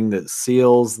O-ring that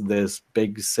seals this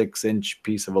big 6-inch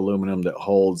piece of aluminum that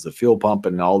holds the fuel pump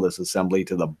and all this assembly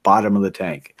to the bottom of the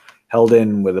tank, held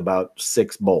in with about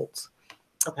 6 bolts.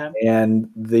 Okay. And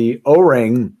the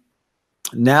O-ring,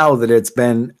 now that it's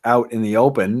been out in the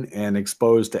open and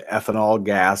exposed to ethanol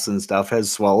gas and stuff,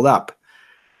 has swelled up.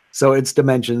 So its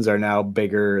dimensions are now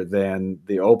bigger than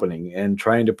the opening. And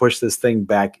trying to push this thing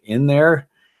back in there,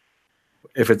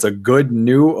 if it's a good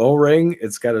new O-ring,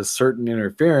 it's got a certain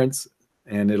interference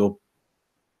and it'll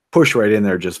push right in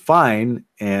there just fine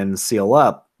and seal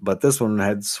up. But this one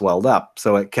had swelled up,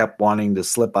 so it kept wanting to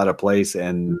slip out of place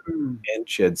and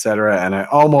inch, etc. And I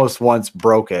almost once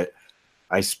broke it.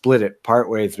 I split it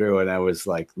partway through, and I was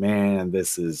like, man,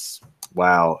 this is,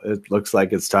 wow. It looks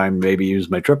like it's time to maybe use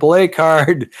my AAA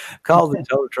card, call the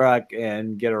tow truck,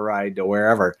 and get a ride to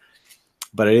wherever.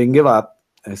 But I didn't give up.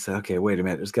 I said, okay, wait a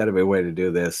minute. There's got to be a way to do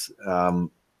this.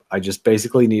 I just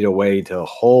basically need a way to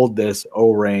hold this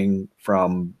O-ring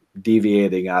from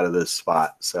deviating out of this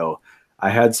spot. So I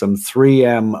had some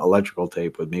 3M electrical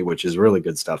tape with me, which is really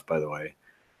good stuff, by the way.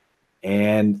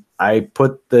 And I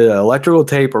put the electrical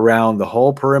tape around the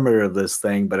whole perimeter of this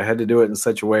thing, but I had to do it in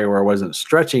such a way where I wasn't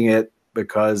stretching it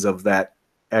because of that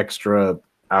extra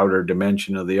outer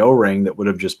dimension of the O-ring that would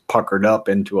have just puckered up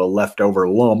into a leftover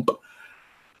lump.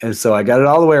 And so I got it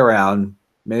all the way around,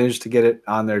 managed to get it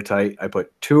on there tight. I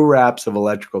put 2 wraps of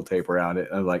electrical tape around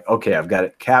it. And I'm like, okay, I've got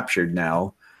it captured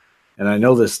now. And I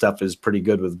know this stuff is pretty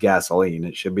good with gasoline.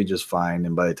 It should be just fine.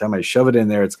 And by the time I shove it in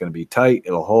there, it's going to be tight.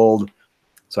 It'll hold.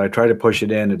 So I try to push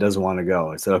it in. It doesn't want to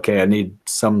go. I said, okay, I need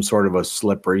some sort of a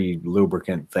slippery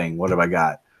lubricant thing. What have I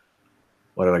got?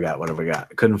 What have I got? What have I got?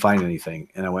 I couldn't find anything.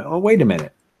 And I went, oh, wait a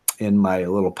minute. In my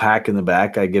little pack in the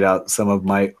back, I get out some of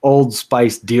my Old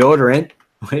Spice deodorant,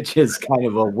 which is kind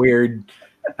of a weird,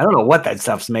 I don't know what that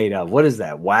stuff's made of. What is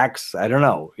that? Wax? I don't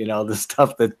know. The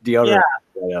stuff that deodorant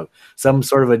is made of. Some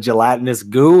sort of a gelatinous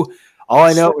goo. All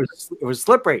I know it was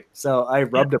slippery. So I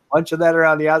rubbed a bunch of that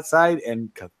around the outside and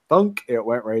thunk, it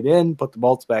went right in, put the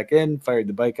bolts back in, fired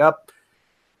the bike up,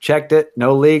 checked it,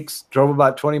 no leaks, drove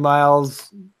about 20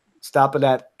 miles, stopping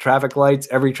at traffic lights,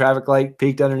 every traffic light,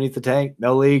 peeked underneath the tank,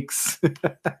 no leaks.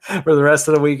 For the rest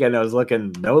of the weekend, I was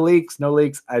looking, no leaks, no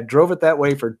leaks. I drove it that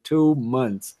way for 2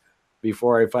 months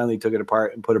before I finally took it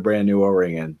apart and put a brand new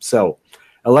O-ring in. So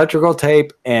electrical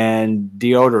tape and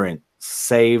deodorant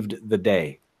saved the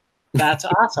day. That's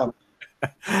awesome.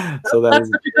 So that's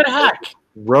such a good hack.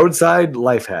 Roadside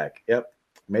life hack. Yep.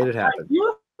 Made it happen.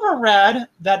 You ever read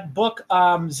that book,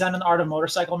 Zen and the Art of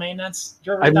Motorcycle Maintenance?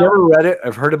 I've never read it.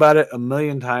 I've heard about it a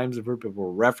million times. I've heard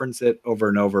people reference it over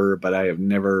and over, but I have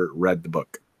never read the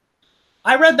book.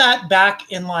 I read that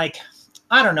back in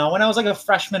I don't know, when I was a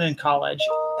freshman in college.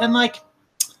 And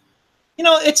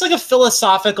it's a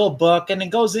philosophical book, and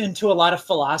it goes into a lot of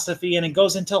philosophy, and it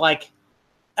goes into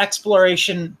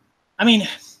exploration. I mean,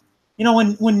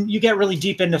 when you get really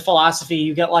deep into philosophy,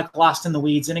 you get lost in the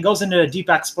weeds, and it goes into a deep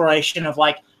exploration of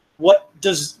what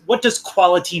does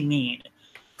quality mean?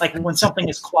 When something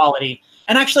is quality.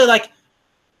 And actually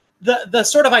the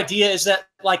sort of idea is that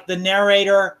the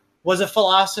narrator was a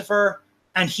philosopher,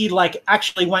 and he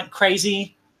actually went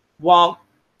crazy while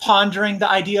pondering the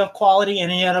idea of quality,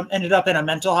 and he ended up in a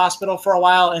mental hospital for a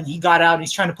while, and he got out and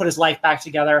he's trying to put his life back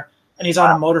together. and he's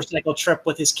on a motorcycle trip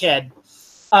with his kid.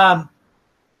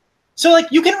 So like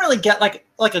you can really get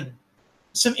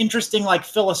some interesting like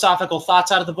philosophical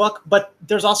thoughts out of the book, but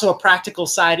there's also a practical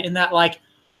side in that like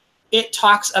it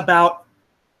talks about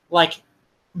like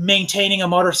maintaining a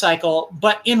motorcycle,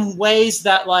 but in ways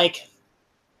that like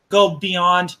go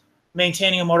beyond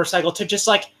maintaining a motorcycle to just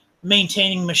like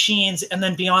maintaining machines, and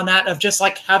then beyond that of just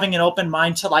like having an open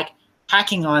mind to like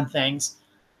hacking on things.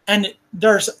 And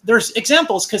there's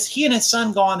examples because he and his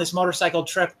son go on this motorcycle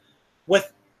trip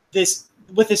with this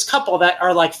couple that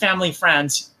are like family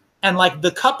friends, and like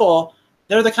the couple,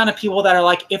 they're the kind of people that are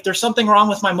like, if there's something wrong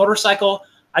with my motorcycle,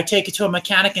 I take it to a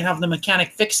mechanic and have the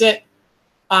mechanic fix it.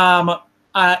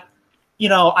 You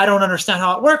know, I don't understand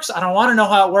how it works. I don't want to know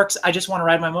how it works. I just want to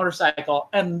ride my motorcycle.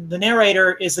 And the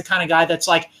narrator is the kind of guy that's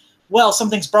like, well,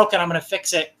 something's broken, I'm going to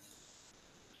fix it.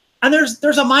 And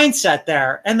there's a mindset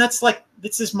there. And that's like,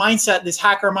 it's this mindset, this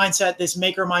hacker mindset, this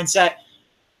maker mindset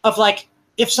of like,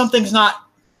 if something's not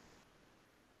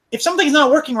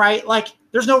working right, like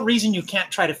there's no reason you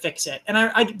can't try to fix it.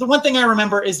 And the one thing I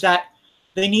remember is that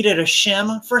they needed a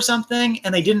shim for something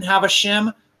and they didn't have a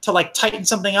shim to like tighten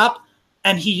something up.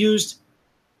 And he used,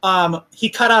 he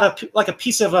cut out a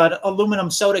piece of an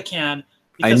aluminum soda can.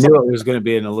 I knew it was going to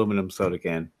be an aluminum soda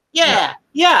can.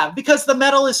 Yeah, because the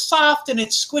metal is soft and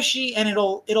it's squishy, and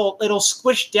it'll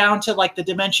squish down to like the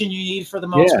dimension you need for the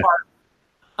most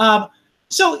part.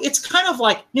 So it's kind of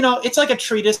like, you know, it's like a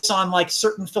treatise on like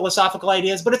certain philosophical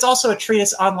ideas, but it's also a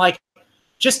treatise on like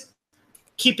just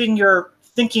keeping your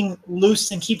thinking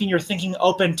loose and keeping your thinking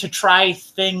open to try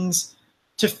things,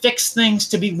 to fix things,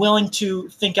 to be willing to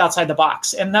think outside the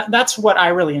box. And that's what I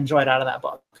really enjoyed out of that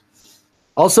book.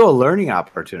 Also a learning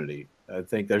opportunity. I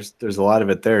think there's a lot of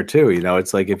it there too. You know,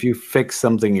 it's like if you fix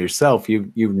something yourself,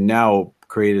 you've now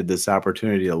created this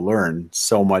opportunity to learn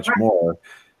so much more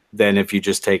than if you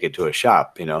just take it to a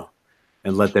shop, you know,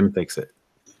 and let them fix it.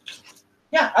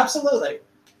 Yeah, absolutely.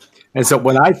 And so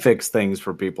when I fix things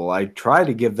for people, I try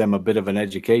to give them a bit of an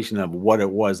education of what it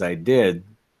was I did,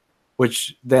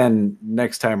 which then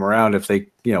next time around, if they,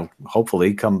 you know,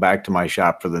 hopefully come back to my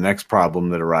shop for the next problem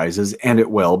that arises, and it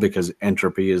will, because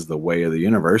entropy is the way of the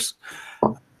universe,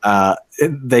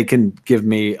 they can give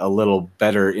me a little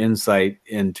better insight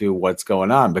into what's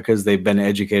going on because they've been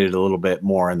educated a little bit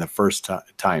more in the first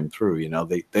time through. You know,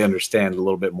 they understand a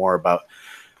little bit more about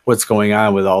what's going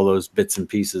on with all those bits and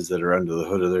pieces that are under the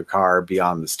hood of their car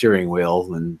beyond the steering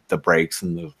wheel and the brakes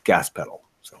and the gas pedal.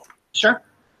 So sure.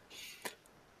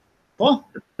 Cool.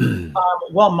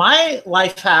 Well, my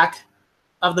life hack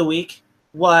of the week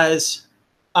was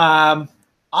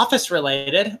office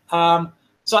related.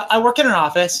 So I work in an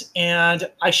office and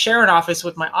I share an office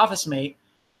with my office mate.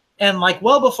 And like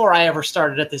well before I ever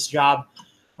started at this job,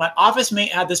 my office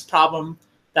mate had this problem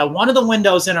that one of the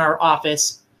windows in our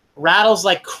office rattles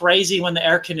like crazy when the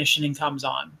air conditioning comes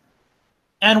on.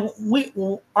 And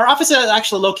our office is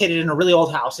actually located in a really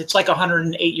old house. It's like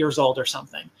 108 years old or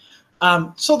something.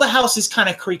 So the house is kind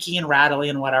of creaky and rattly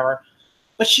and whatever.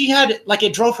 But she had, like,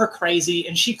 it drove her crazy,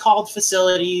 and she called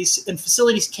facilities, and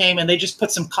facilities came, and they just put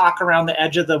some caulk around the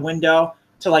edge of the window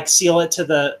to, like, seal it to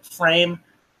the frame.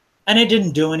 And it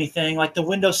didn't do anything. Like, the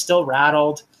window still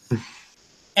rattled.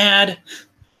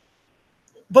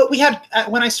 But we had,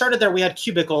 when I started there, we had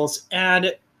cubicles,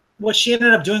 and what she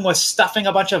ended up doing was stuffing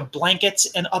a bunch of blankets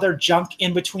and other junk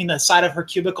in between the side of her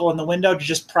cubicle and the window to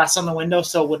just press on the window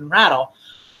so it wouldn't rattle.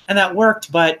 And that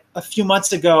worked, but a few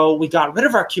months ago, we got rid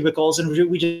of our cubicles and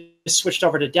we just switched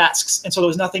over to desks. And so there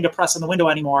was nothing to press on the window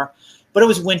anymore. But it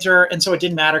was winter, and so it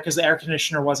didn't matter because the air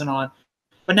conditioner wasn't on.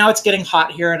 But now it's getting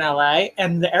hot here in LA,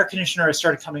 and the air conditioner has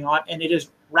started coming on, and it is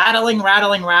rattling.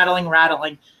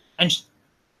 And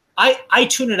I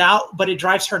tune it out, but it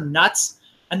drives her nuts.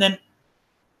 And then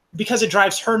because it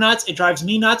drives her nuts, it drives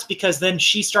me nuts because then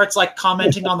she starts like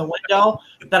commenting on the window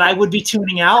that I would be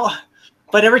tuning out.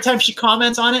 But every time she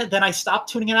comments on it, then I stop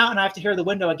tuning it out and I have to hear the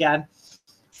window again.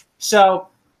 So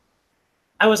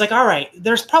I was like, all right,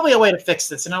 there's probably a way to fix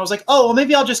this. And I was like, oh, well,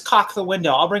 maybe I'll just caulk the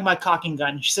window. I'll bring my caulking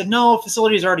gun. She said, no,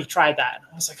 facilities already tried that. And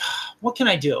I was like, what can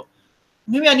I do?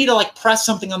 Maybe I need to like press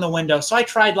something on the window. So I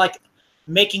tried like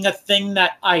making a thing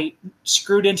that I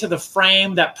screwed into the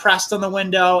frame that pressed on the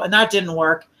window, and that didn't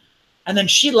work. And then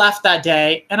she left that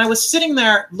day, and I was sitting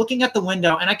there looking at the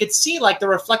window, and I could see like the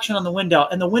reflection on the window,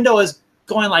 and the window is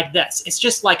going like this. It's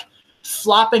just like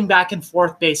flopping back and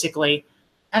forth basically.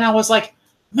 And I was like,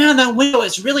 man, that window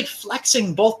is really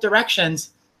flexing both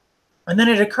directions. And then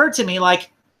it occurred to me,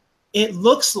 like, it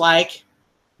looks like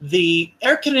the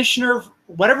air conditioner,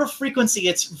 whatever frequency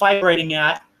it's vibrating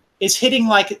at, is hitting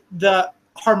like the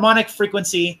harmonic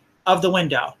frequency of the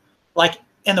window. Like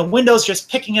and the window's just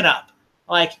picking it up.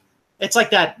 Like, it's like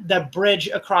that bridge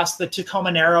across the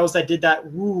Tacoma Narrows that did that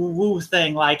woo woo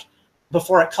thing, like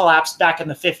before it collapsed back in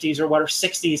the 50s or what, or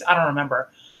 60s. I don't remember.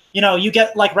 You know, you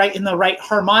get like right in the right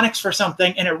harmonics for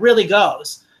something, and it really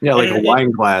goes. Yeah, like a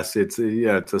wine glass. It's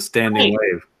a standing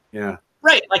wave. Yeah.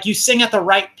 Right. Like you sing at the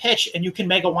right pitch and you can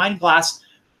make a wine glass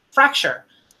fracture.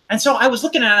 And so I was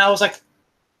looking at it and I was like,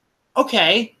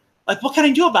 okay, like what can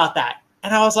I do about that?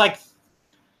 And I was like,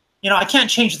 you know, I can't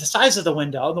change the size of the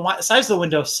window. The size of the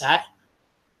window is set,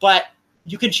 but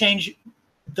you can change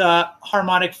the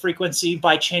harmonic frequency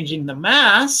by changing the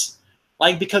mass,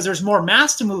 like because there's more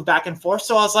mass to move back and forth.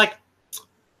 So I was like,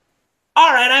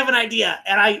 all right, I have an idea.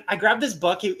 And I grabbed this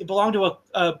book. It belonged to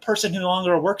a person who no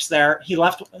longer works there. He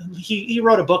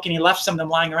wrote a book and he left some of them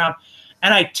lying around.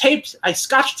 And I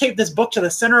scotch taped this book to the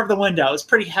center of the window. It's a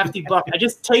pretty hefty book. I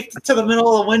just taped it to the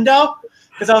middle of the window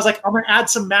because I was like, I'm going to add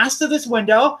some mass to this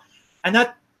window. And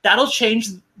that'll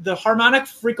change the harmonic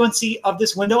frequency of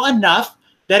this window enough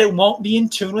that it won't be in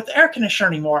tune with the air conditioner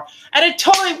anymore. And it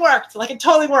totally worked. Like, it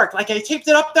totally worked. Like, I taped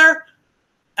it up there.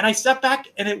 And I stepped back,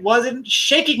 and it wasn't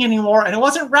shaking anymore, and it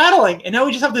wasn't rattling. And now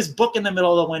we just have this book in the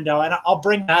middle of the window, and I'll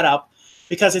bring that up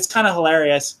because it's kind of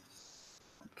hilarious.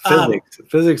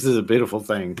 Physics is a beautiful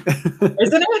thing.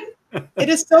 Isn't it? It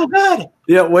is so good.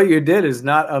 Yeah, what you did is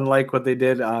not unlike what they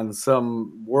did on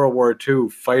some World War II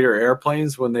fighter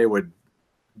airplanes when they would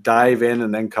dive in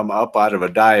and then come up out of a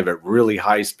dive at really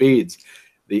high speeds.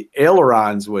 The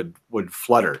ailerons would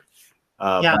flutter.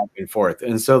 Back and forth.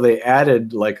 And so they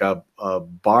added like a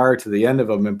bar to the end of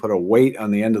them and put a weight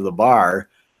on the end of the bar.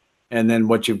 And then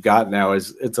what you've got now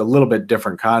is it's a little bit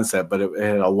different concept, but it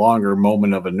had a longer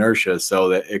moment of inertia so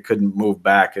that it couldn't move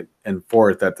back and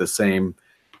forth at the same,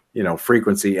 you know,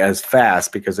 frequency as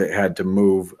fast because it had to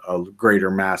move a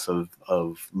greater mass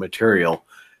of material.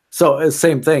 So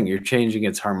same thing, you're changing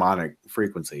its harmonic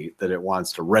frequency that it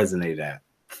wants to resonate at.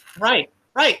 Right.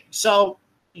 So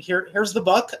here's the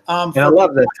book. And I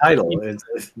love the title. It's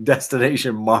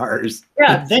Destination Mars.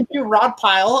 Yeah, thank you, Rod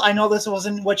Pyle. I know this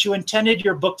wasn't what you intended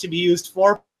your book to be used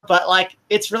for, but like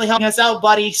it's really helping us out,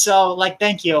 buddy. So like,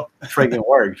 thank you. Freaking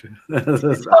worked.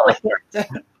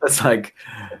 That's like,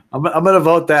 I'm gonna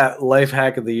vote that life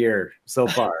hack of the year so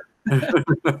far. That's a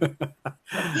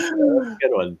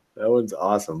good one. That one's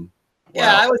awesome. Wow.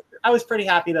 Yeah, I was pretty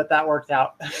happy that worked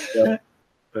out. Yep.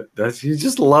 But you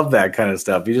just love that kind of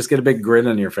stuff. You just get a big grin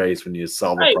on your face when you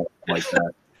solve a problem like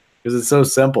that because it's so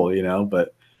simple, you know.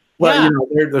 But you know,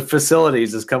 the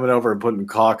facilities is coming over and putting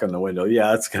caulk on the window.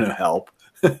 Yeah, that's going to help.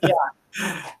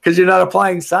 Yeah, because you're not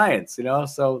applying science, you know.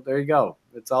 So there you go.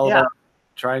 It's all about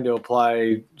trying to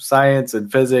apply science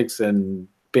and physics and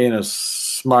being a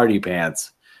smarty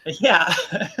pants. Yeah,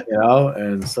 you know.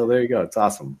 And so there you go. It's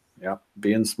awesome. Yeah,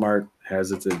 being smart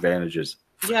has its advantages.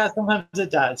 Yeah, sometimes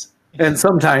it does. And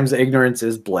sometimes ignorance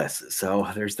is bliss. So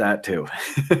there's that too.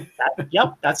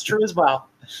 Yep, that's true as well.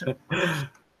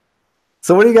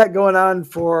 So what do you got going on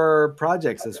for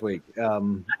projects this week?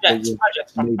 Projects.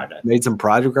 Made some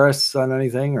progress on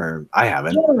anything, or I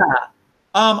haven't. Yeah.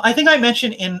 I think I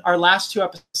mentioned in our last 2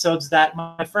 episodes that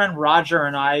my friend Roger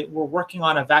and I were working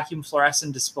on a vacuum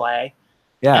fluorescent display.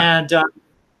 Yeah. And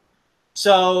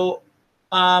so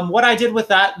what I did with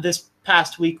that this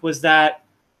past week was that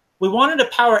we wanted to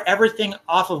power everything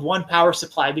off of one power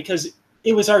supply because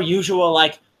it was our usual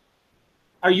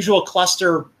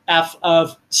cluster F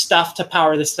of stuff to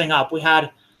power this thing up. We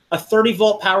had a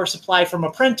 30-volt power supply from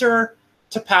a printer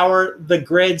to power the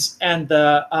grids and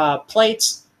the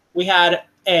plates. We had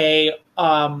the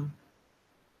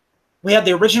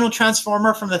original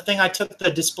transformer from the thing I took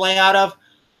the display out of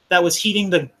that was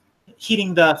heating the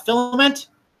filament,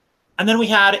 and then we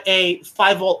had a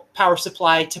 5-volt power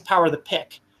supply to power the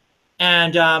PIC.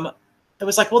 And it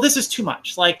was like, well, this is too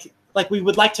much. Like we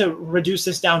would like to reduce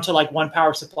this down to like one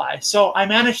power supply. So I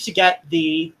managed to get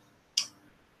the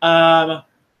power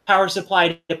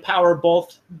supply to power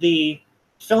both the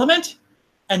filament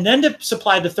and then to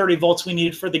supply the 30 volts we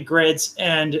needed for the grids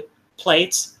and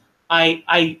plates.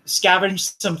 I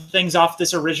scavenged some things off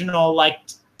this original like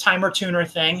timer tuner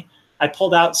thing. I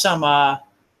pulled out some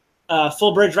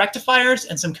full bridge rectifiers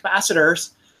and some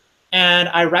capacitors. And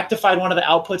I rectified one of the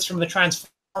outputs from the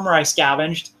transformer I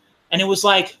scavenged. And it was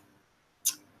like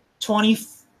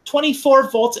 24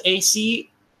 volts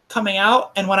AC coming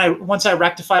out. And once I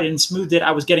rectified it and smoothed it,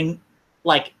 I was getting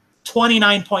like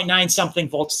 29.9 something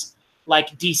volts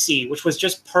like DC, which was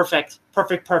just perfect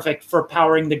for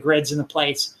powering the grids and the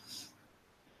plates.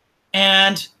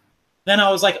 And then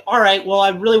I was like, all right, well,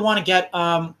 I really want to get,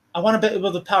 I want to be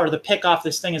able to power the PIC off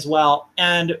this thing as well.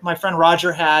 And my friend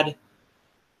Roger had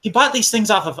he bought these things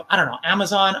off of, I don't know,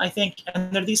 Amazon, I think,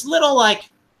 and they're these little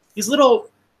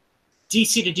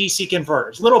DC to DC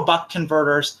converters, little buck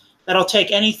converters that'll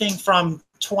take anything from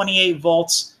 28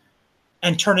 volts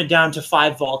and turn it down to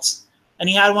 5 volts. And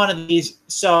he had one of these,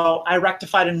 so I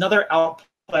rectified another output,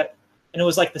 and it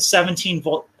was like the 17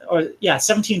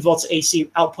 volts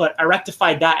AC output. I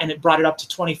rectified that, and it brought it up to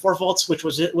 24 volts, which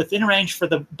was within range for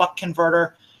the buck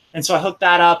converter. And so I hooked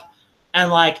that up, and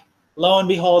like, lo and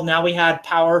behold, now we had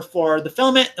power for the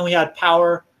filament, and we had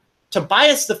power to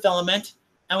bias the filament,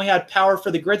 and we had power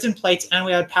for the grids and plates, and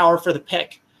we had power for the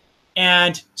pick.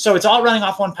 And so it's all running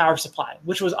off one power supply,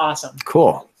 which was awesome.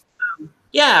 Cool.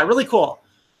 Yeah, really cool.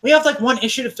 We have like one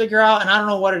issue to figure out, and I don't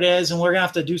know what it is, and we're gonna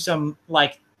have to do some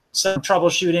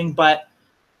troubleshooting, but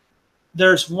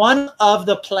there's one of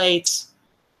the plates,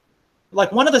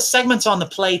 like one of the segments on the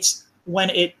plates, when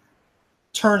it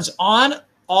turns on,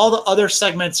 all the other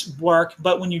segments work,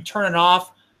 but when you turn it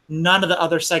off, none of the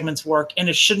other segments work, and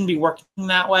it shouldn't be working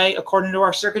that way according to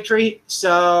our circuitry.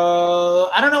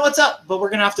 So I don't know what's up, but we're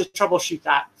gonna have to troubleshoot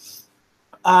that.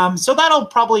 So that'll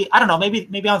probably, I don't know,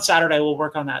 maybe on Saturday we'll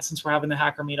work on that, since we're having the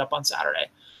hacker meetup on Saturday.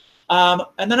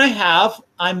 And then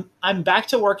I'm back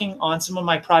to working on some of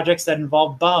my projects that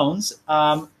involve bones,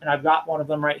 and I've got one of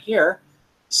them right here.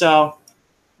 So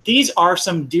these are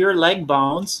some deer leg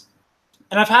bones,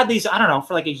 and I've had these, I don't know,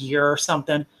 for like a year or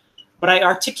something, but I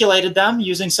articulated them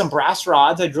using some brass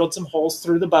rods. I drilled some holes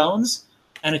through the bones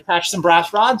and attached some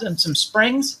brass rods and some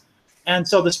springs. And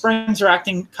so the springs are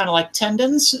acting kind of like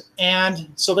tendons, and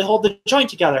so they hold the joint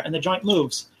together, and the joint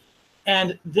moves.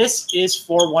 And this is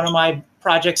for one of my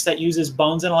projects that uses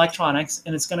bones and electronics,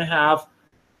 and it's going to have,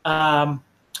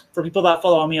 for people that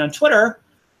follow me on Twitter,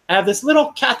 I have this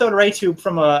little cathode ray tube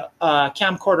from a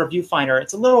camcorder viewfinder.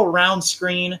 It's a little round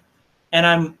screen, and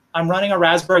I'm running a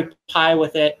Raspberry Pi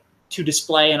with it to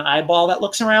display an eyeball that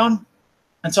looks around.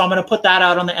 And so I'm going to put that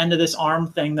out on the end of this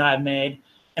arm thing that I've made,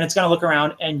 and it's going to look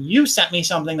around. And you sent me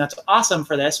something that's awesome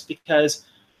for this, because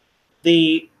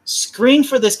the screen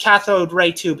for this cathode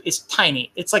ray tube is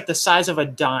tiny. It's like the size of a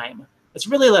dime. It's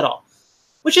really little,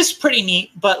 which is pretty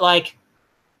neat, but like,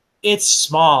 it's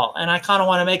small, and I kind of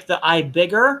want to make the eye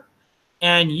bigger.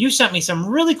 And you sent me some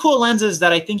really cool lenses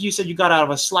that I think you said you got out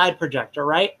of a slide projector,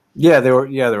 right? Yeah, they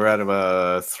were out of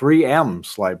a 3M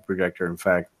slide projector, in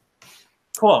fact.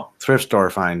 Cool. Thrift store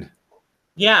find.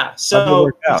 Yeah.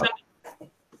 So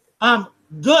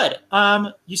good.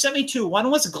 You sent me two.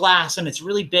 One was glass, and it's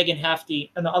really big and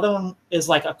hefty, and the other one is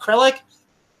like acrylic,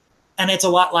 and it's a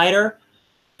lot lighter.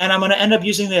 And I'm going to end up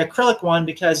using the acrylic one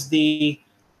because the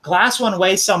glass one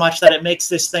weighs so much that it makes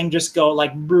this thing just go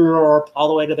like all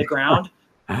the way to the ground.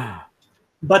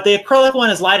 But the acrylic one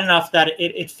is light enough that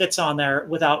it fits on there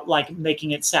without like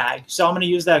making it sag. So I'm going to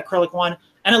use the acrylic one,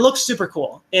 and it looks super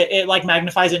cool. It like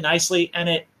magnifies it nicely,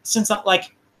 and since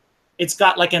like it's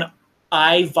got like an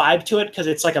eye vibe to it, because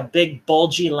it's like a big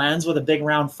bulgy lens with a big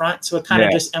round front, so it kind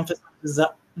of just emphasizes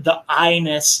the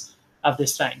eye-ness of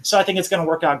this thing. So I think it's going to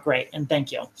work out great, and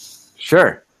thank you.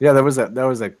 Sure. Yeah, that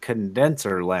was a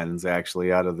condenser lens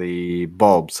actually out of the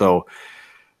bulb. So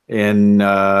in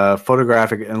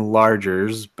photographic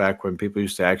enlargers, back when people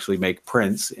used to actually make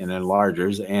prints in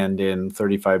enlargers, and in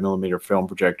 35 millimeter film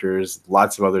projectors,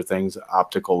 lots of other things,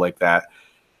 optical like that,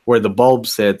 where the bulb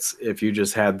sits, if you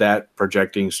just had that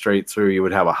projecting straight through, you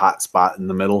would have a hot spot in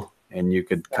the middle, and you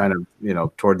could kind of,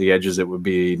 toward the edges, it would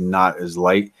be not as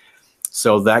light.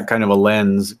 So that kind of a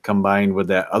lens combined with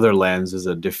that other lens is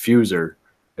a diffuser.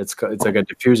 It's like a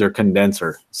diffuser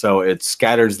condenser. So it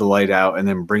scatters the light out and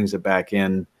then brings it back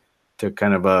in to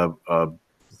kind of a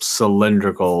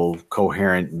cylindrical,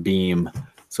 coherent beam,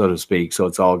 so to speak. So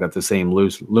it's all got the same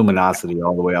luminosity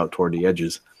all the way out toward the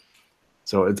edges.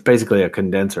 So it's basically a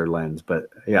condenser lens. But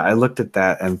yeah, I looked at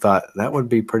that and thought that would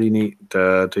be pretty neat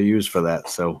to use for that.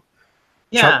 So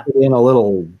chucked it in a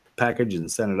little package and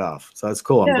sent it off. So that's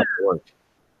cool. I'm glad it worked.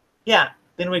 Yeah,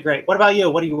 that'll be great. What about you?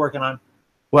 What are you working on?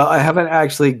 Well, I haven't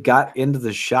actually got into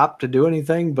the shop to do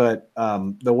anything, but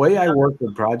the way I work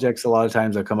with projects, a lot of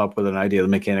times I come up with an idea. The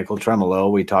mechanical tremolo,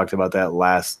 we talked about that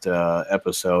last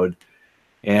episode.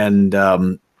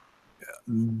 And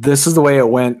this is the way it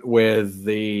went with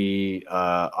the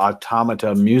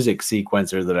Automata music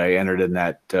sequencer that I entered in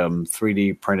that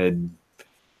 3D printed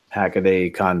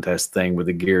Hackaday contest thing with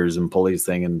the gears and pulleys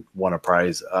thing and won a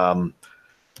prize.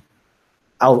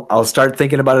 I'll start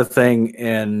thinking about a thing,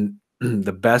 and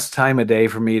the best time of day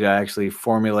for me to actually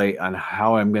formulate on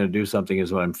how I'm going to do something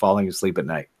is when I'm falling asleep at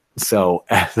night. So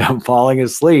as I'm falling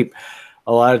asleep,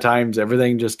 a lot of times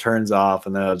everything just turns off,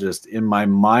 and then I'll just in my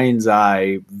mind's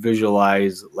eye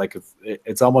visualize, like if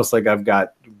it's almost like I've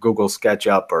got Google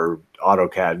SketchUp or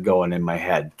AutoCAD going in my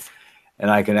head, and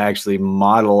I can actually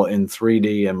model in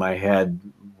 3D in my head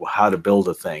how to build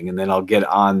a thing, and then I'll get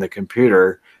on the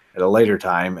computer at a later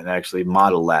time and actually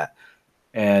model that,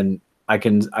 and I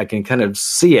can kind of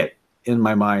see it in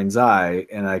my mind's eye,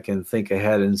 and I can think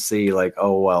ahead and see like,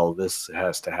 oh, well, this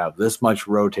has to have this much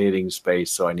rotating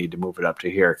space, so I need to move it up to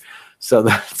here. So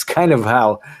that's kind of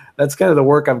the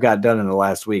work I've got done in the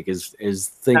last week is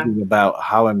thinking about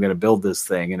how I'm going to build this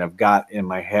thing. And I've got in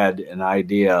my head an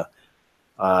idea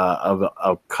of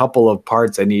a couple of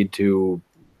parts I need to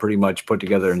pretty much put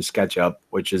together in SketchUp,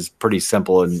 which is pretty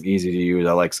simple and easy to use.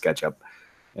 I like SketchUp.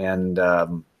 And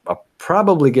I'll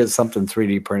probably get something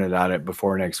 3D printed on it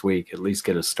before next week, at least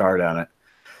get a start on it.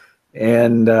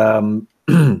 And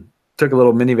took a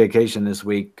little mini vacation this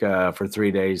week for 3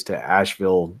 days to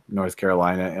Asheville, North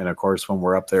Carolina. And of course, when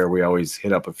we're up there, we always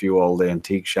hit up a few old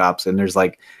antique shops. And there's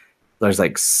like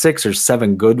 6 or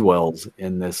 7 Goodwills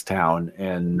in this town.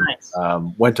 And nice.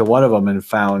 Went to one of them and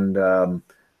found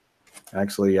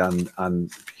actually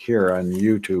on here on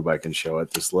YouTube, I can show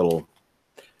it, this little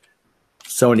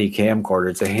Sony camcorder.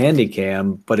 It's a handy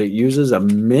cam, but it uses a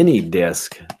mini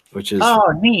disc, which is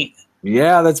neat.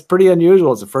 Yeah, that's pretty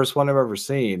unusual. It's the first one I've ever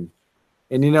seen.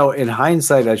 And you know, in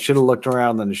hindsight, I should have looked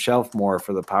around on the shelf more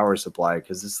for the power supply,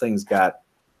 because this thing's got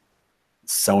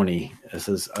Sony.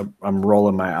 I'm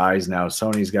rolling my eyes now.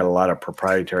 Sony's got a lot of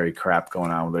proprietary crap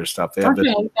going on with their stuff. They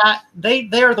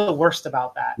they're the worst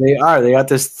about that. They are. They got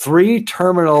this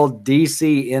 3-terminal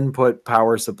DC input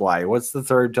power supply. What's the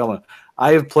third terminal?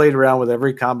 I have played around with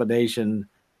every combination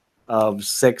of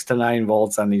 6 to 9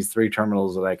 volts on these 3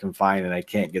 terminals that I can find, and I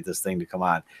can't get this thing to come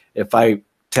on. If I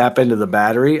tap into the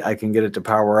battery, I can get it to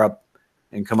power up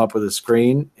and come up with a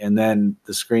screen, and then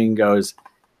the screen goes,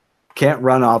 can't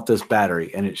run off this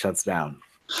battery, and it shuts down.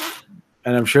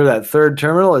 And I'm sure that 3rd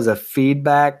terminal is a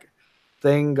feedback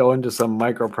thing going to some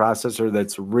microprocessor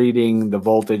that's reading the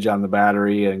voltage on the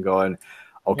battery and going,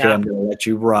 okay, yeah, I'm going to let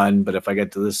you run, but if I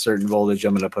get to this certain voltage,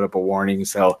 I'm going to put up a warning.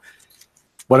 So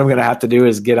what I'm going to have to do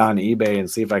is get on eBay and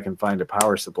see if I can find a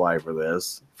power supply for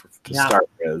this to start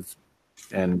with.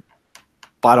 And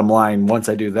bottom line, once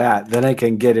I do that, then I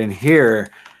can get in here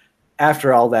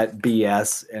after all that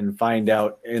BS and find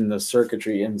out in the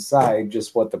circuitry inside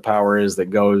just what the power is that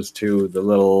goes to the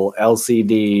little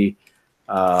LCD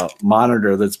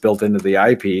monitor that's built into the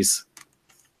eyepiece.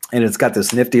 And it's got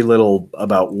this nifty little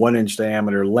about 1-inch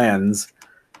diameter lens.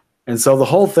 And so the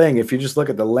whole thing, if you just look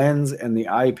at the lens and the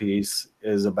eyepiece,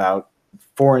 is about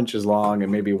 4 inches long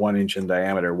and maybe 1 inch in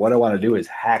diameter. What I want to do is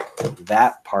hack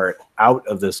that part out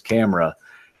of this camera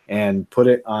and put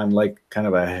it on like kind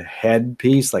of a head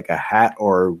piece, like a hat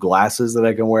or glasses that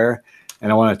I can wear.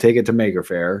 And I want to take it to Maker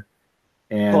Faire.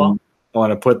 And cool. I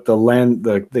want to put the lens,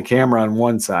 the camera on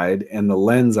one side and the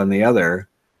lens on the other.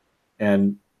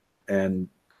 And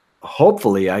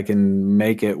hopefully I can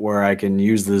make it where I can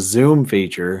use the zoom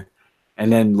feature.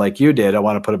 And then like you did, I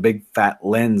want to put a big fat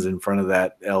lens in front of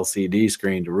that LCD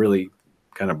screen to really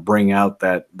kind of bring out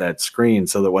that screen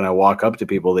so that when I walk up to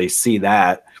people, they see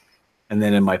that. And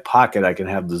then in my pocket, I can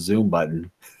have the zoom button.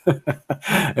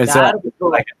 And so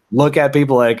I can look at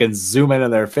people, I can zoom in on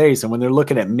their face. And when they're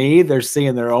looking at me, they're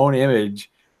seeing their own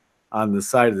image on the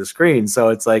side of the screen. So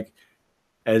it's like,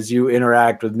 as you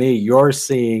interact with me, you're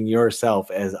seeing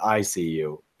yourself as I see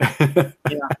you.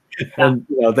 And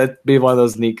you know, that'd be one of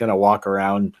those neat kind of walk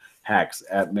around hacks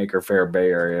at Maker Faire Bay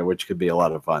Area, which could be a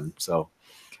lot of fun. So,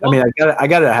 well, I mean, I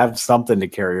gotta have something to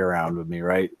carry around with me,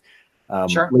 right?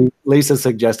 Sure. Lisa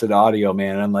suggested audio,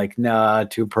 man. I'm like, nah,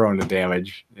 too prone to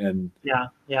damage. And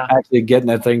actually getting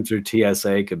that thing through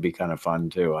TSA could be kind of fun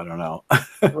too. I don't know.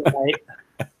 Right.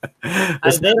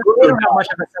 They don't have much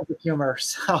of a sense of humor,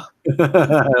 so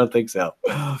I don't think so.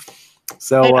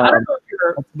 So hey,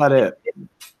 that's about it.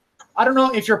 I don't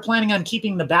know if you're planning on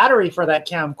keeping the battery for that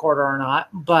camcorder or not,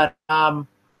 but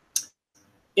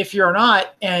if you're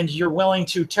not and you're willing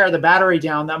to tear the battery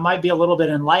down, that might be a little bit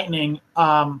enlightening.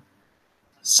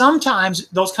 Sometimes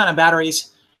those kind of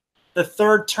batteries, the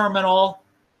 3rd terminal,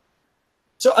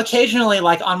 so occasionally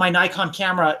like on my Nikon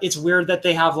camera, it's weird that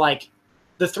they have like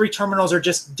the 3 terminals are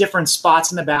just different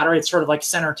spots in the battery. It's sort of like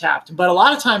center tapped. But a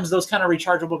lot of times those kind of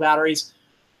rechargeable batteries,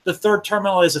 the 3rd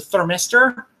terminal is a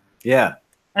thermistor. Yeah.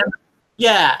 And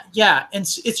yeah. And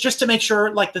it's just to make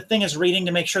sure like the thing is reading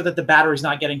to make sure that the battery's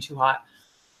not getting too hot.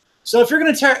 So if you're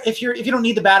going to if you don't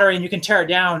need the battery and you can tear it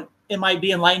down, it might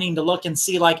be enlightening to look and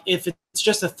see like if it's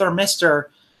just a thermistor,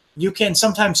 you can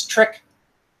sometimes trick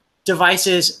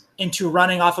devices into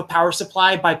running off a power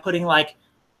supply by putting like,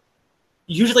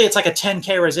 usually it's like a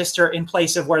 10K resistor in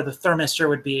place of where the thermistor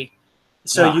would be.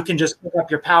 So you can just hook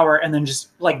up your power and then just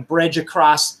like bridge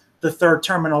across the third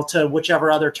terminal to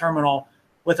whichever other terminal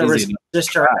with a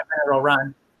resistor and it'll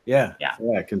run. Yeah,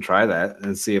 I can try that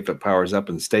and see if it powers up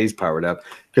and stays powered up.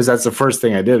 Because that's the first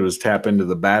thing I did was tap into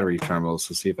the battery terminals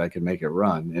to see if I could make it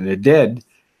run. And it did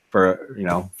for,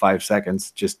 5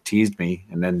 seconds, just teased me.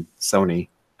 And then Sony.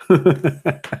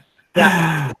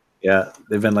 Yeah,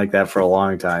 they've been like that for a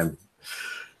long time.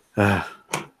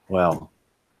 Well,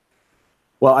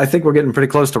 I think we're getting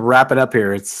pretty close to wrapping up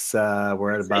here. It's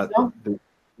we're at about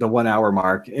the 1 hour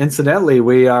mark. Incidentally,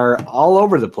 we are all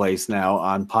over the place now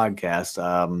on podcast.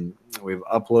 We've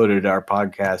uploaded our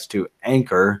podcast to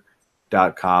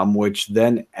anchor.com, which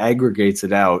then aggregates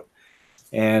it out.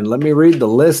 And let me read the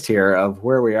list here of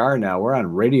where we are now. We're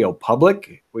on Radio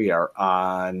Public. We are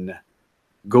on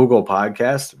Google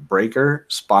Podcasts, Breaker,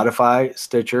 Spotify,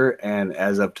 Stitcher, and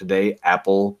as of today,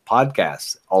 Apple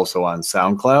Podcasts. Also on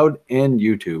SoundCloud and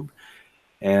YouTube.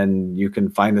 And you can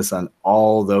find us on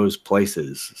all those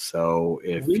places. So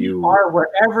if you are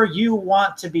wherever you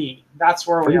want to be, that's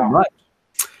where we are. Much.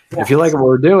 If you like what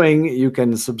we're doing, you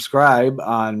can subscribe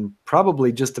on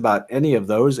probably just about any of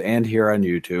those and here on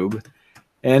YouTube.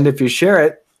 And if you share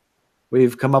it,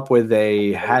 we've come up with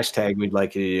a hashtag we'd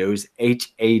like you to use,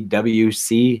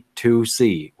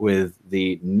 HAWC2C, with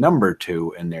the number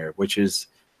 2 in there, which is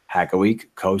Hackaweek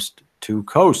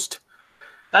Coast2Coast.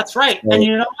 That's right. And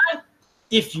you know what?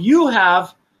 If you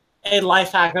have a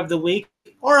life hack of the week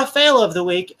or a fail of the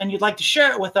week and you'd like to share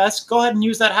it with us, go ahead and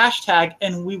use that hashtag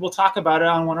and we will talk about it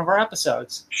on one of our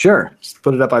episodes. Sure. Just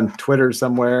put it up on Twitter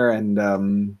somewhere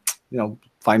and,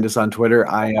 find us on Twitter.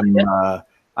 I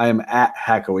am at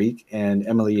Hackaweek and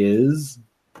Emily is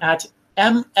at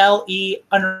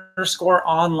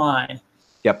MLE_online.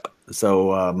 Yep.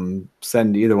 So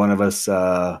send either one of us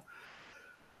a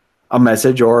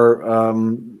message or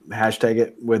hashtag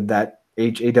it with that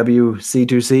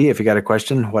HAWC2C if you got a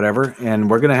question, whatever. And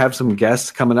we're going to have some guests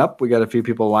coming up. We got a few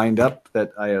people lined up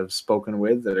that I have spoken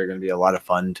with that are going to be a lot of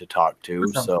fun to talk to.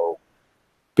 Awesome. So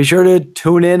be sure to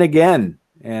tune in again,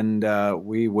 and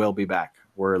we will be back.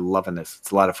 We're loving this.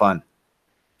 It's a lot of fun.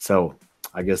 So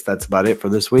I guess that's about it for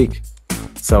this week.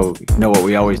 So you know what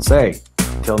we always say.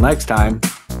 Till next time.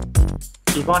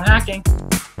 Keep on hacking.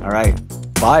 All right.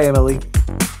 Bye, Emily.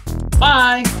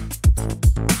 Bye.